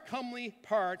 for our comely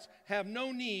parts have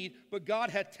no need, but God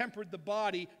hath tempered the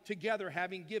body together,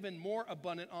 having given more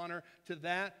abundant honor to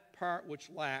that part which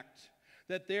lacked,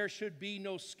 that there should be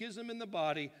no schism in the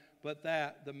body, but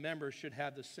that the members should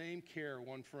have the same care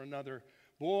one for another.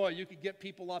 Boy, you could get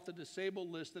people off the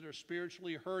disabled list that are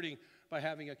spiritually hurting by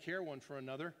having a care one for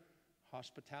another.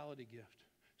 Hospitality gift,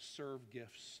 serve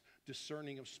gifts,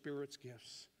 discerning of spirits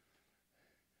gifts.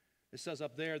 It says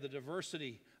up there, the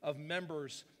diversity of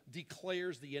members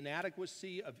declares the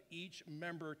inadequacy of each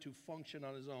member to function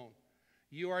on his own.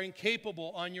 You are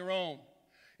incapable on your own,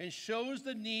 and shows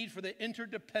the need for the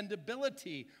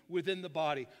interdependability within the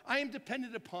body. I am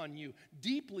dependent upon you,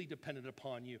 deeply dependent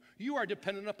upon you. You are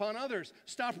dependent upon others.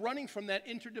 Stop running from that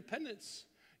interdependence.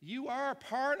 You are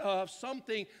part of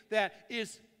something that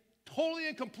is totally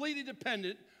and completely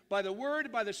dependent by the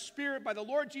Word, by the Spirit, by the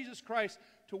Lord Jesus Christ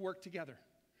to work together.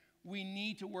 We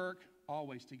need to work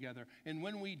always together. And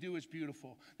when we do, it's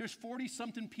beautiful. There's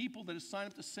 40-something people that have signed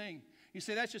up to sing. You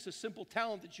say, that's just a simple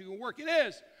talent that you can work. It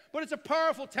is, but it's a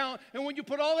powerful talent. And when you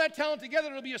put all that talent together,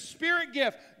 it'll be a spirit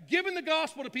gift, giving the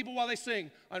gospel to people while they sing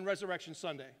on Resurrection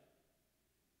Sunday.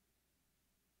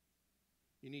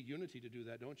 You need unity to do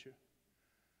that, don't you?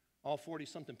 All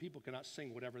 40-something people cannot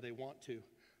sing whatever they want to.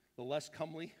 The less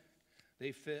comely,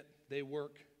 they fit, they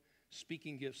work.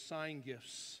 Speaking gifts, sign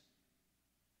gifts.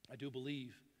 I do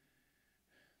believe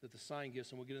that the sign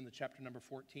gifts, and we'll get into chapter number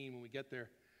 14 when we get there,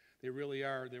 they really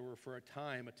are. They were for a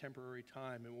time, a temporary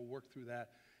time, and we'll work through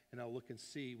that, and I'll look and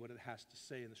see what it has to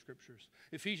say in the Scriptures.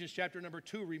 Ephesians chapter number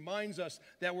 2 reminds us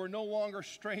that we're no longer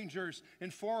strangers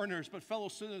and foreigners, but fellow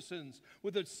citizens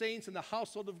with the saints in the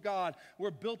household of God. We're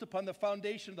built upon the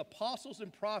foundation of the apostles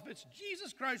and prophets,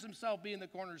 Jesus Christ himself being the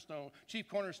cornerstone, chief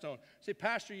cornerstone. Say,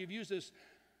 Pastor, you've used this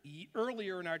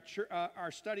earlier in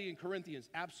our study in Corinthians.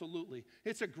 Absolutely.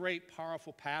 It's a great,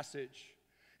 powerful passage.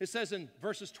 It says in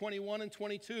verses 21 and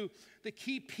 22, the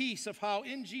key piece of how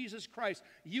in Jesus Christ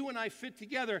you and I fit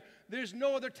together, there's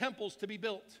no other temples to be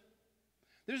built.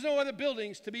 There's no other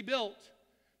buildings to be built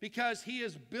because he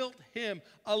has built him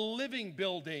a living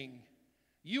building.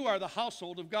 You are the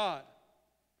household of God.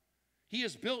 He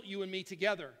has built you and me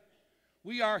together.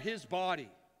 We are his body.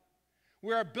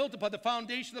 We are built upon the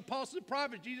foundation of the apostles and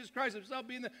prophets, Jesus Christ himself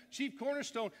being the chief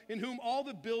cornerstone, in whom all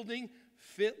the building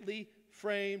fitly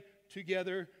framed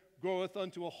together groweth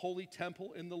unto a holy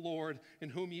temple in the Lord, in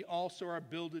whom ye also are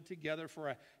builded together for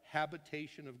a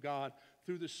habitation of God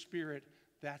through the Spirit.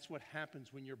 That's what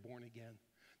happens when you're born again.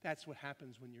 That's what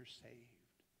happens when you're saved.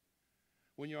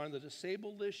 When you're on the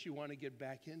disabled list, you want to get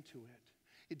back into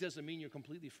it. It doesn't mean you're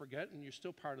completely forgotten. You're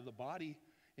still part of the body,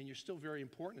 and you're still very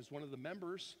important as one of the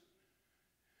members.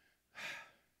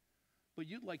 But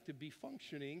you'd like to be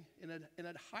functioning in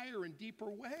a higher and deeper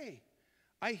way.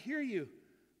 I hear you.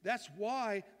 That's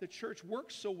why the church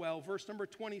works so well. Verse number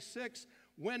 26,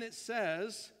 when it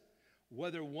says,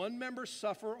 whether one member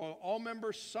suffer or all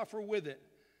members suffer with it.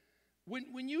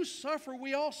 When you suffer,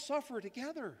 we all suffer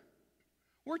together.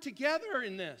 We're together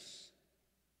in this.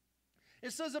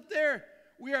 It says up there,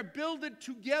 we are builded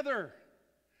together.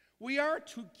 We are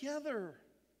together.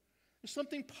 There's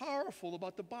something powerful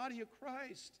about the body of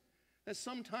Christ that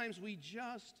sometimes we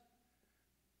just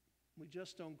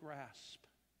don't grasp.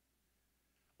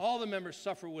 All the members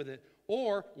suffer with it.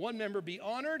 Or one member be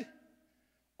honored,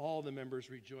 all the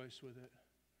members rejoice with it.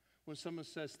 When someone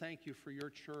says, thank you for your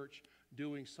church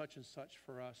doing such and such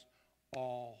for us,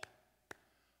 all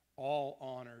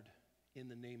honored in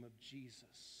the name of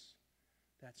Jesus.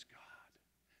 That's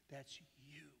God. That's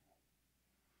you.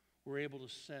 We're able to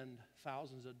send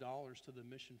thousands of dollars to the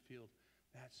mission field.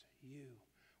 That's you.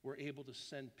 We're able to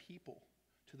send people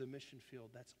to the mission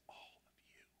field. That's all of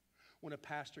you. When a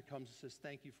pastor comes and says,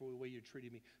 thank you for the way you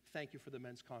treated me. Thank you for the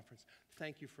men's conference.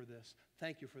 Thank you for this.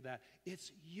 Thank you for that.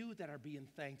 It's you that are being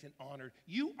thanked and honored.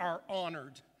 You are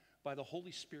honored by the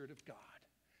Holy Spirit of God.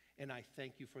 And I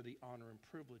thank you for the honor and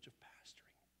privilege of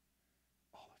pastoring.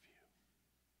 All of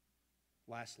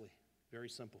you. Lastly, very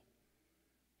simple.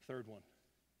 Third one.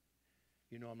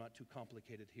 You know I'm not too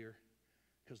complicated here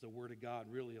because the Word of God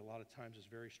really a lot of times is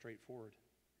very straightforward.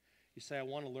 You say, I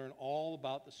want to learn all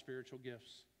about the spiritual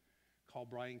gifts. Call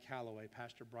Brian Calloway.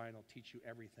 Pastor Brian will teach you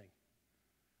everything.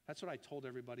 That's what I told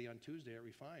everybody on Tuesday at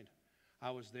Refined.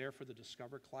 I was there for the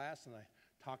Discover class, and I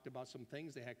talked about some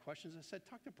things. They had questions. I said,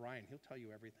 talk to Brian. He'll tell you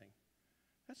everything.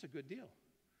 That's a good deal.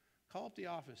 Call up the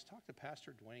office. Talk to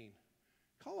Pastor Dwayne.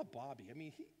 Call up Bobby.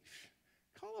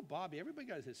 Call up Bobby. Everybody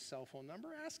got his cell phone number.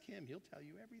 Ask him. He'll tell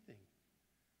you everything.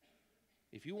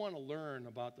 If you want to learn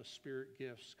about the Spirit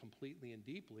gifts completely and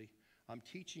deeply, I'm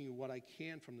teaching you what I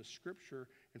can from the Scripture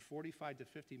in 45 to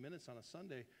 50 minutes on a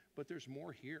Sunday, but there's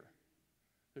more here.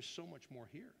 There's so much more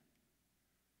here.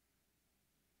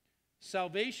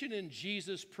 Salvation in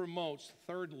Jesus promotes,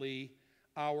 thirdly,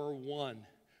 our one.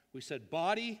 We said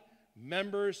body,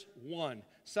 members, one.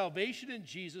 Salvation in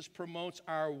Jesus promotes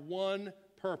our one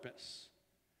purpose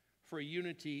for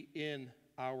unity in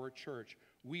our church.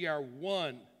 We are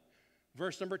one.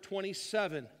 Verse number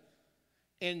 27.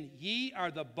 And ye are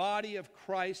the body of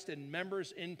Christ and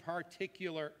members in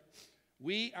particular.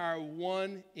 We are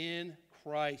one in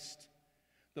Christ.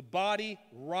 The body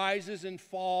rises and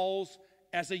falls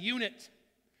as a unit.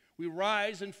 We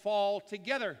rise and fall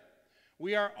together.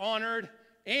 We are honored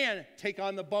and take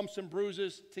on the bumps and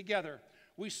bruises together.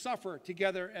 We suffer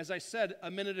together, as I said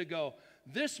a minute ago.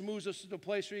 This moves us to the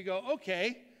place where you go,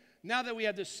 okay, now that we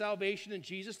have this salvation in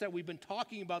Jesus that we've been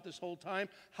talking about this whole time,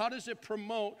 how does it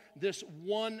promote this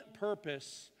one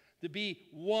purpose, to be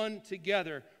one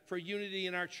together for unity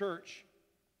in our church?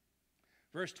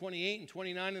 Verse 28 and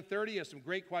 29 and 30 have some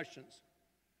great questions.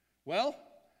 Well,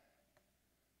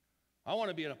 I want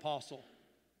to be an apostle.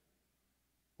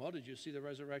 Well, did you see the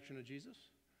resurrection of Jesus?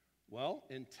 Well,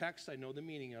 in text, I know the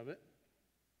meaning of it.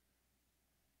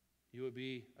 You would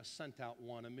be a sent out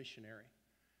one, a missionary.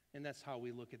 And that's how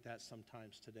we look at that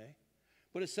sometimes today.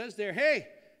 But it says there, hey,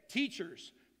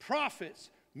 teachers, prophets,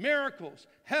 miracles,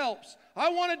 helps. I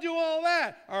want to do all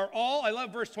that. Are all, I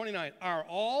love verse 29. Are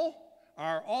all.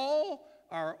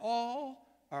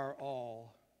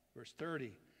 Verse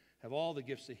 30, have all the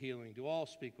gifts of healing. Do all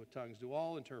speak with tongues. Do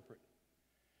all interpret.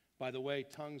 By the way,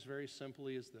 tongues very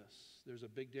simply is this. There's a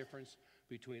big difference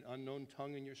between unknown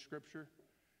tongue in your scripture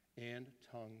and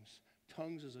tongues.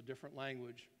 Tongues is a different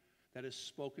language that is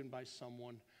spoken by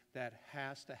someone that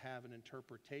has to have an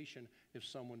interpretation if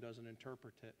someone doesn't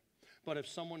interpret it. But if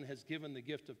someone has given the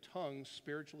gift of tongues,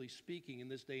 spiritually speaking, in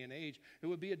this day and age, it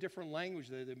would be a different language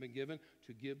that they've been given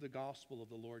to give the gospel of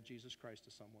the Lord Jesus Christ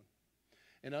to someone.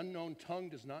 An unknown tongue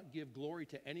does not give glory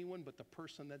to anyone but the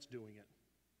person that's doing it.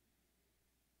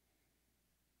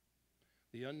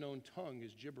 The unknown tongue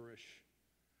is gibberish.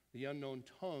 The unknown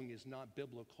tongue is not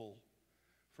biblical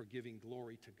for giving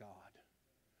glory to God.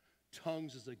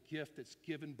 Tongues is a gift that's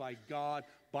given by God,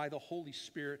 by the Holy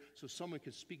Spirit, so someone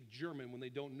can speak German when they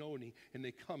don't know any, and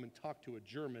they come and talk to a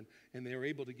German, and they are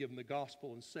able to give them the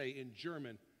gospel and say in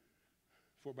German,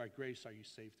 for by grace are you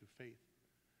saved through faith,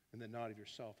 and that not of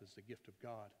yourself is the gift of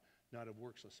God, not of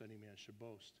works lest any man should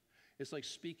boast. It's like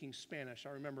speaking Spanish.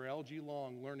 I remember L.G.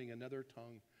 Long learning another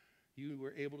tongue. You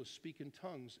were able to speak in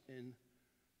tongues in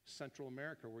Central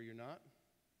America, were you not?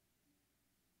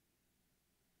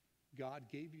 God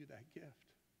gave you that gift.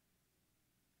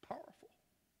 Powerful.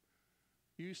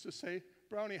 You used to say,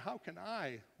 Brownie, how can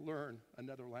I learn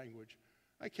another language?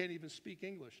 I can't even speak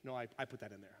English. No, I put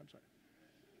that in there. I'm sorry.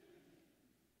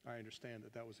 I understand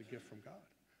that was a gift from God.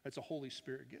 That's a Holy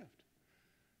Spirit gift.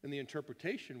 And the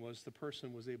interpretation was the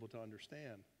person was able to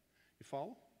understand. You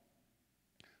follow?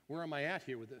 Where am I at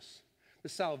here with this? The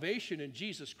salvation in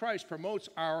Jesus Christ promotes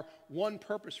our one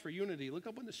purpose for unity. Look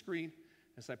up on the screen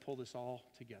as I pull this all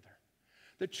together.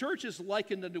 The church is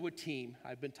likened unto a team.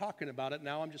 I've been talking about it.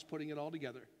 Now I'm just putting it all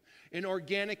together. An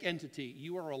organic entity.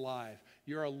 You are alive.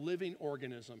 You're a living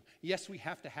organism. Yes, we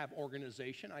have to have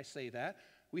organization. I say that.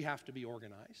 We have to be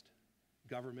organized.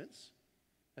 Governments,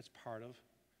 that's part of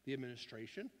the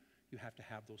administration. You have to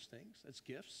have those things. That's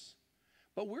gifts.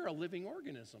 But we're a living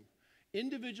organism.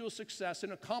 Individual success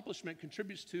and accomplishment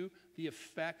contributes to the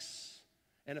effects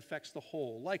and affects the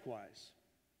whole. Likewise,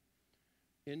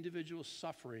 individual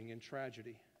suffering and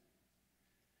tragedy,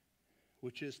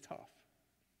 which is tough,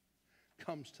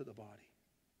 comes to the body.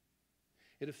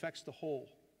 It affects the whole.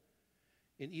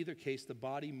 In either case, the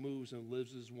body moves and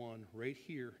lives as one. Right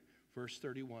here, verse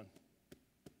 31.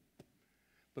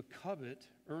 But covet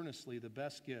earnestly the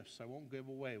best gifts. I won't give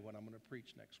away what I'm going to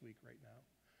preach next week right now.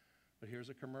 But here's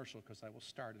a commercial because I will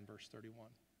start in verse 31.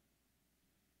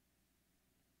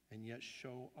 And yet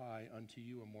show I unto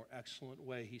you a more excellent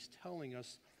way. He's telling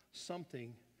us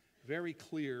something very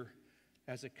clear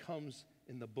as it comes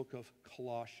in the book of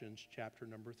Colossians, chapter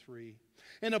number 3.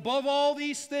 And above all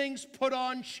these things, put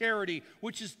on charity,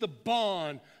 which is the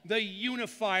bond, the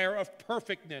unifier of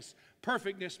perfectness.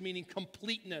 Perfectness meaning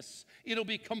completeness. It'll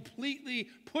be completely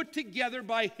put together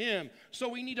by Him. So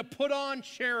we need to put on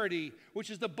charity, which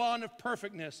is the bond of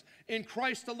perfectness in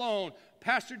Christ alone.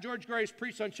 Pastor George Grace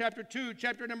preached on chapter 2,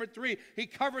 chapter number 3. He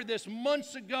covered this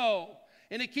months ago.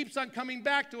 And it keeps on coming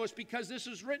back to us because this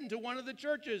is written to one of the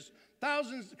churches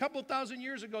a couple thousand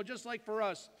years ago, just like for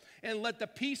us. And let the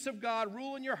peace of God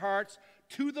rule in your hearts,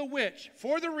 to the which,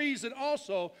 for the reason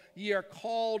also, ye are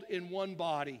called in one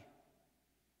body.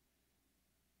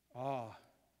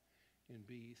 And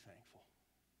be ye thankful.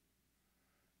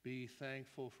 Be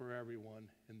thankful for everyone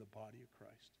in the body of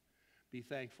Christ. Be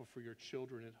thankful for your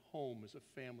children at home as a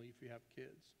family if you have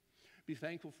kids. Be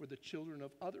thankful for the children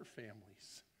of other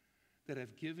families that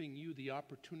have given you the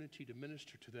opportunity to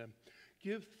minister to them.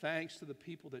 Give thanks to the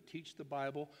people that teach the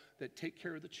Bible, that take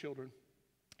care of the children,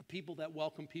 people that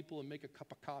welcome people and make a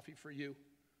cup of coffee for you.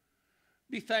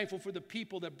 Be thankful for the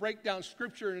people that break down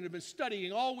Scripture and have been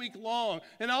studying all week long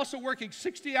and also working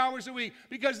 60 hours a week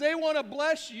because they want to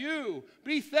bless you.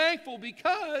 Be thankful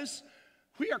because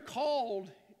we are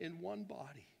called in one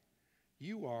body.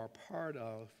 You are part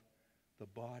of the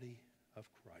body of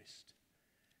Christ.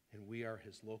 And we are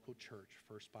His local church,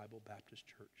 First Bible Baptist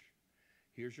Church.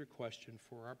 Here's your question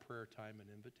for our prayer time and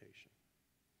invitation.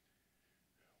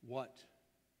 What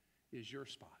is your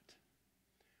spot?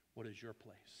 What is your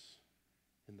place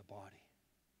in the body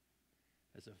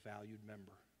as a valued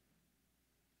member,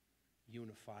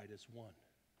 unified as one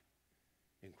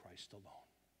in Christ alone?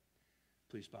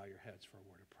 Please bow your heads for a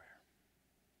word of prayer.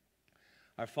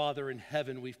 Our Father in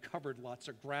heaven, we've covered lots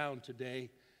of ground today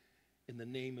in the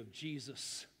name of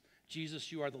Jesus.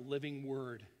 Jesus, you are the living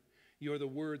Word. You are the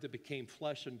Word that became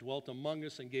flesh and dwelt among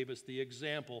us and gave us the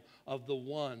example of the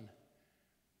one.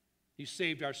 You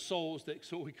saved our souls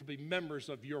so we could be members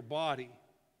of your body.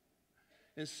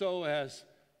 And so as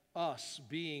us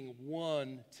being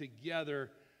one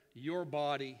together, your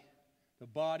body, the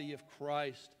body of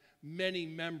Christ, many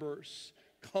members,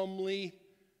 comely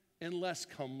and less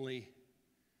comely,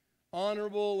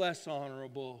 honorable, less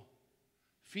honorable,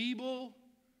 feeble,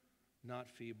 not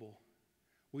feeble.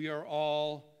 We are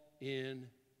all in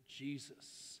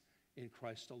Jesus, in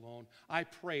Christ alone. I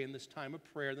pray in this time of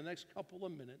prayer, the next couple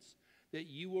of minutes, that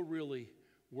you will really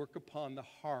work upon the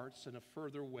hearts in a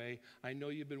further way. I know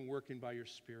you've been working by your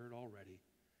Spirit already.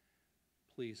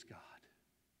 Please, God,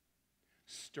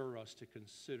 stir us to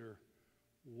consider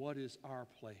what is our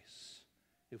place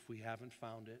if we haven't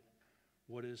found it.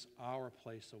 What is our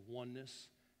place of oneness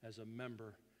as a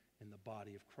member in the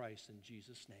body of Christ in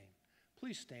Jesus' name?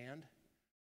 Please stand.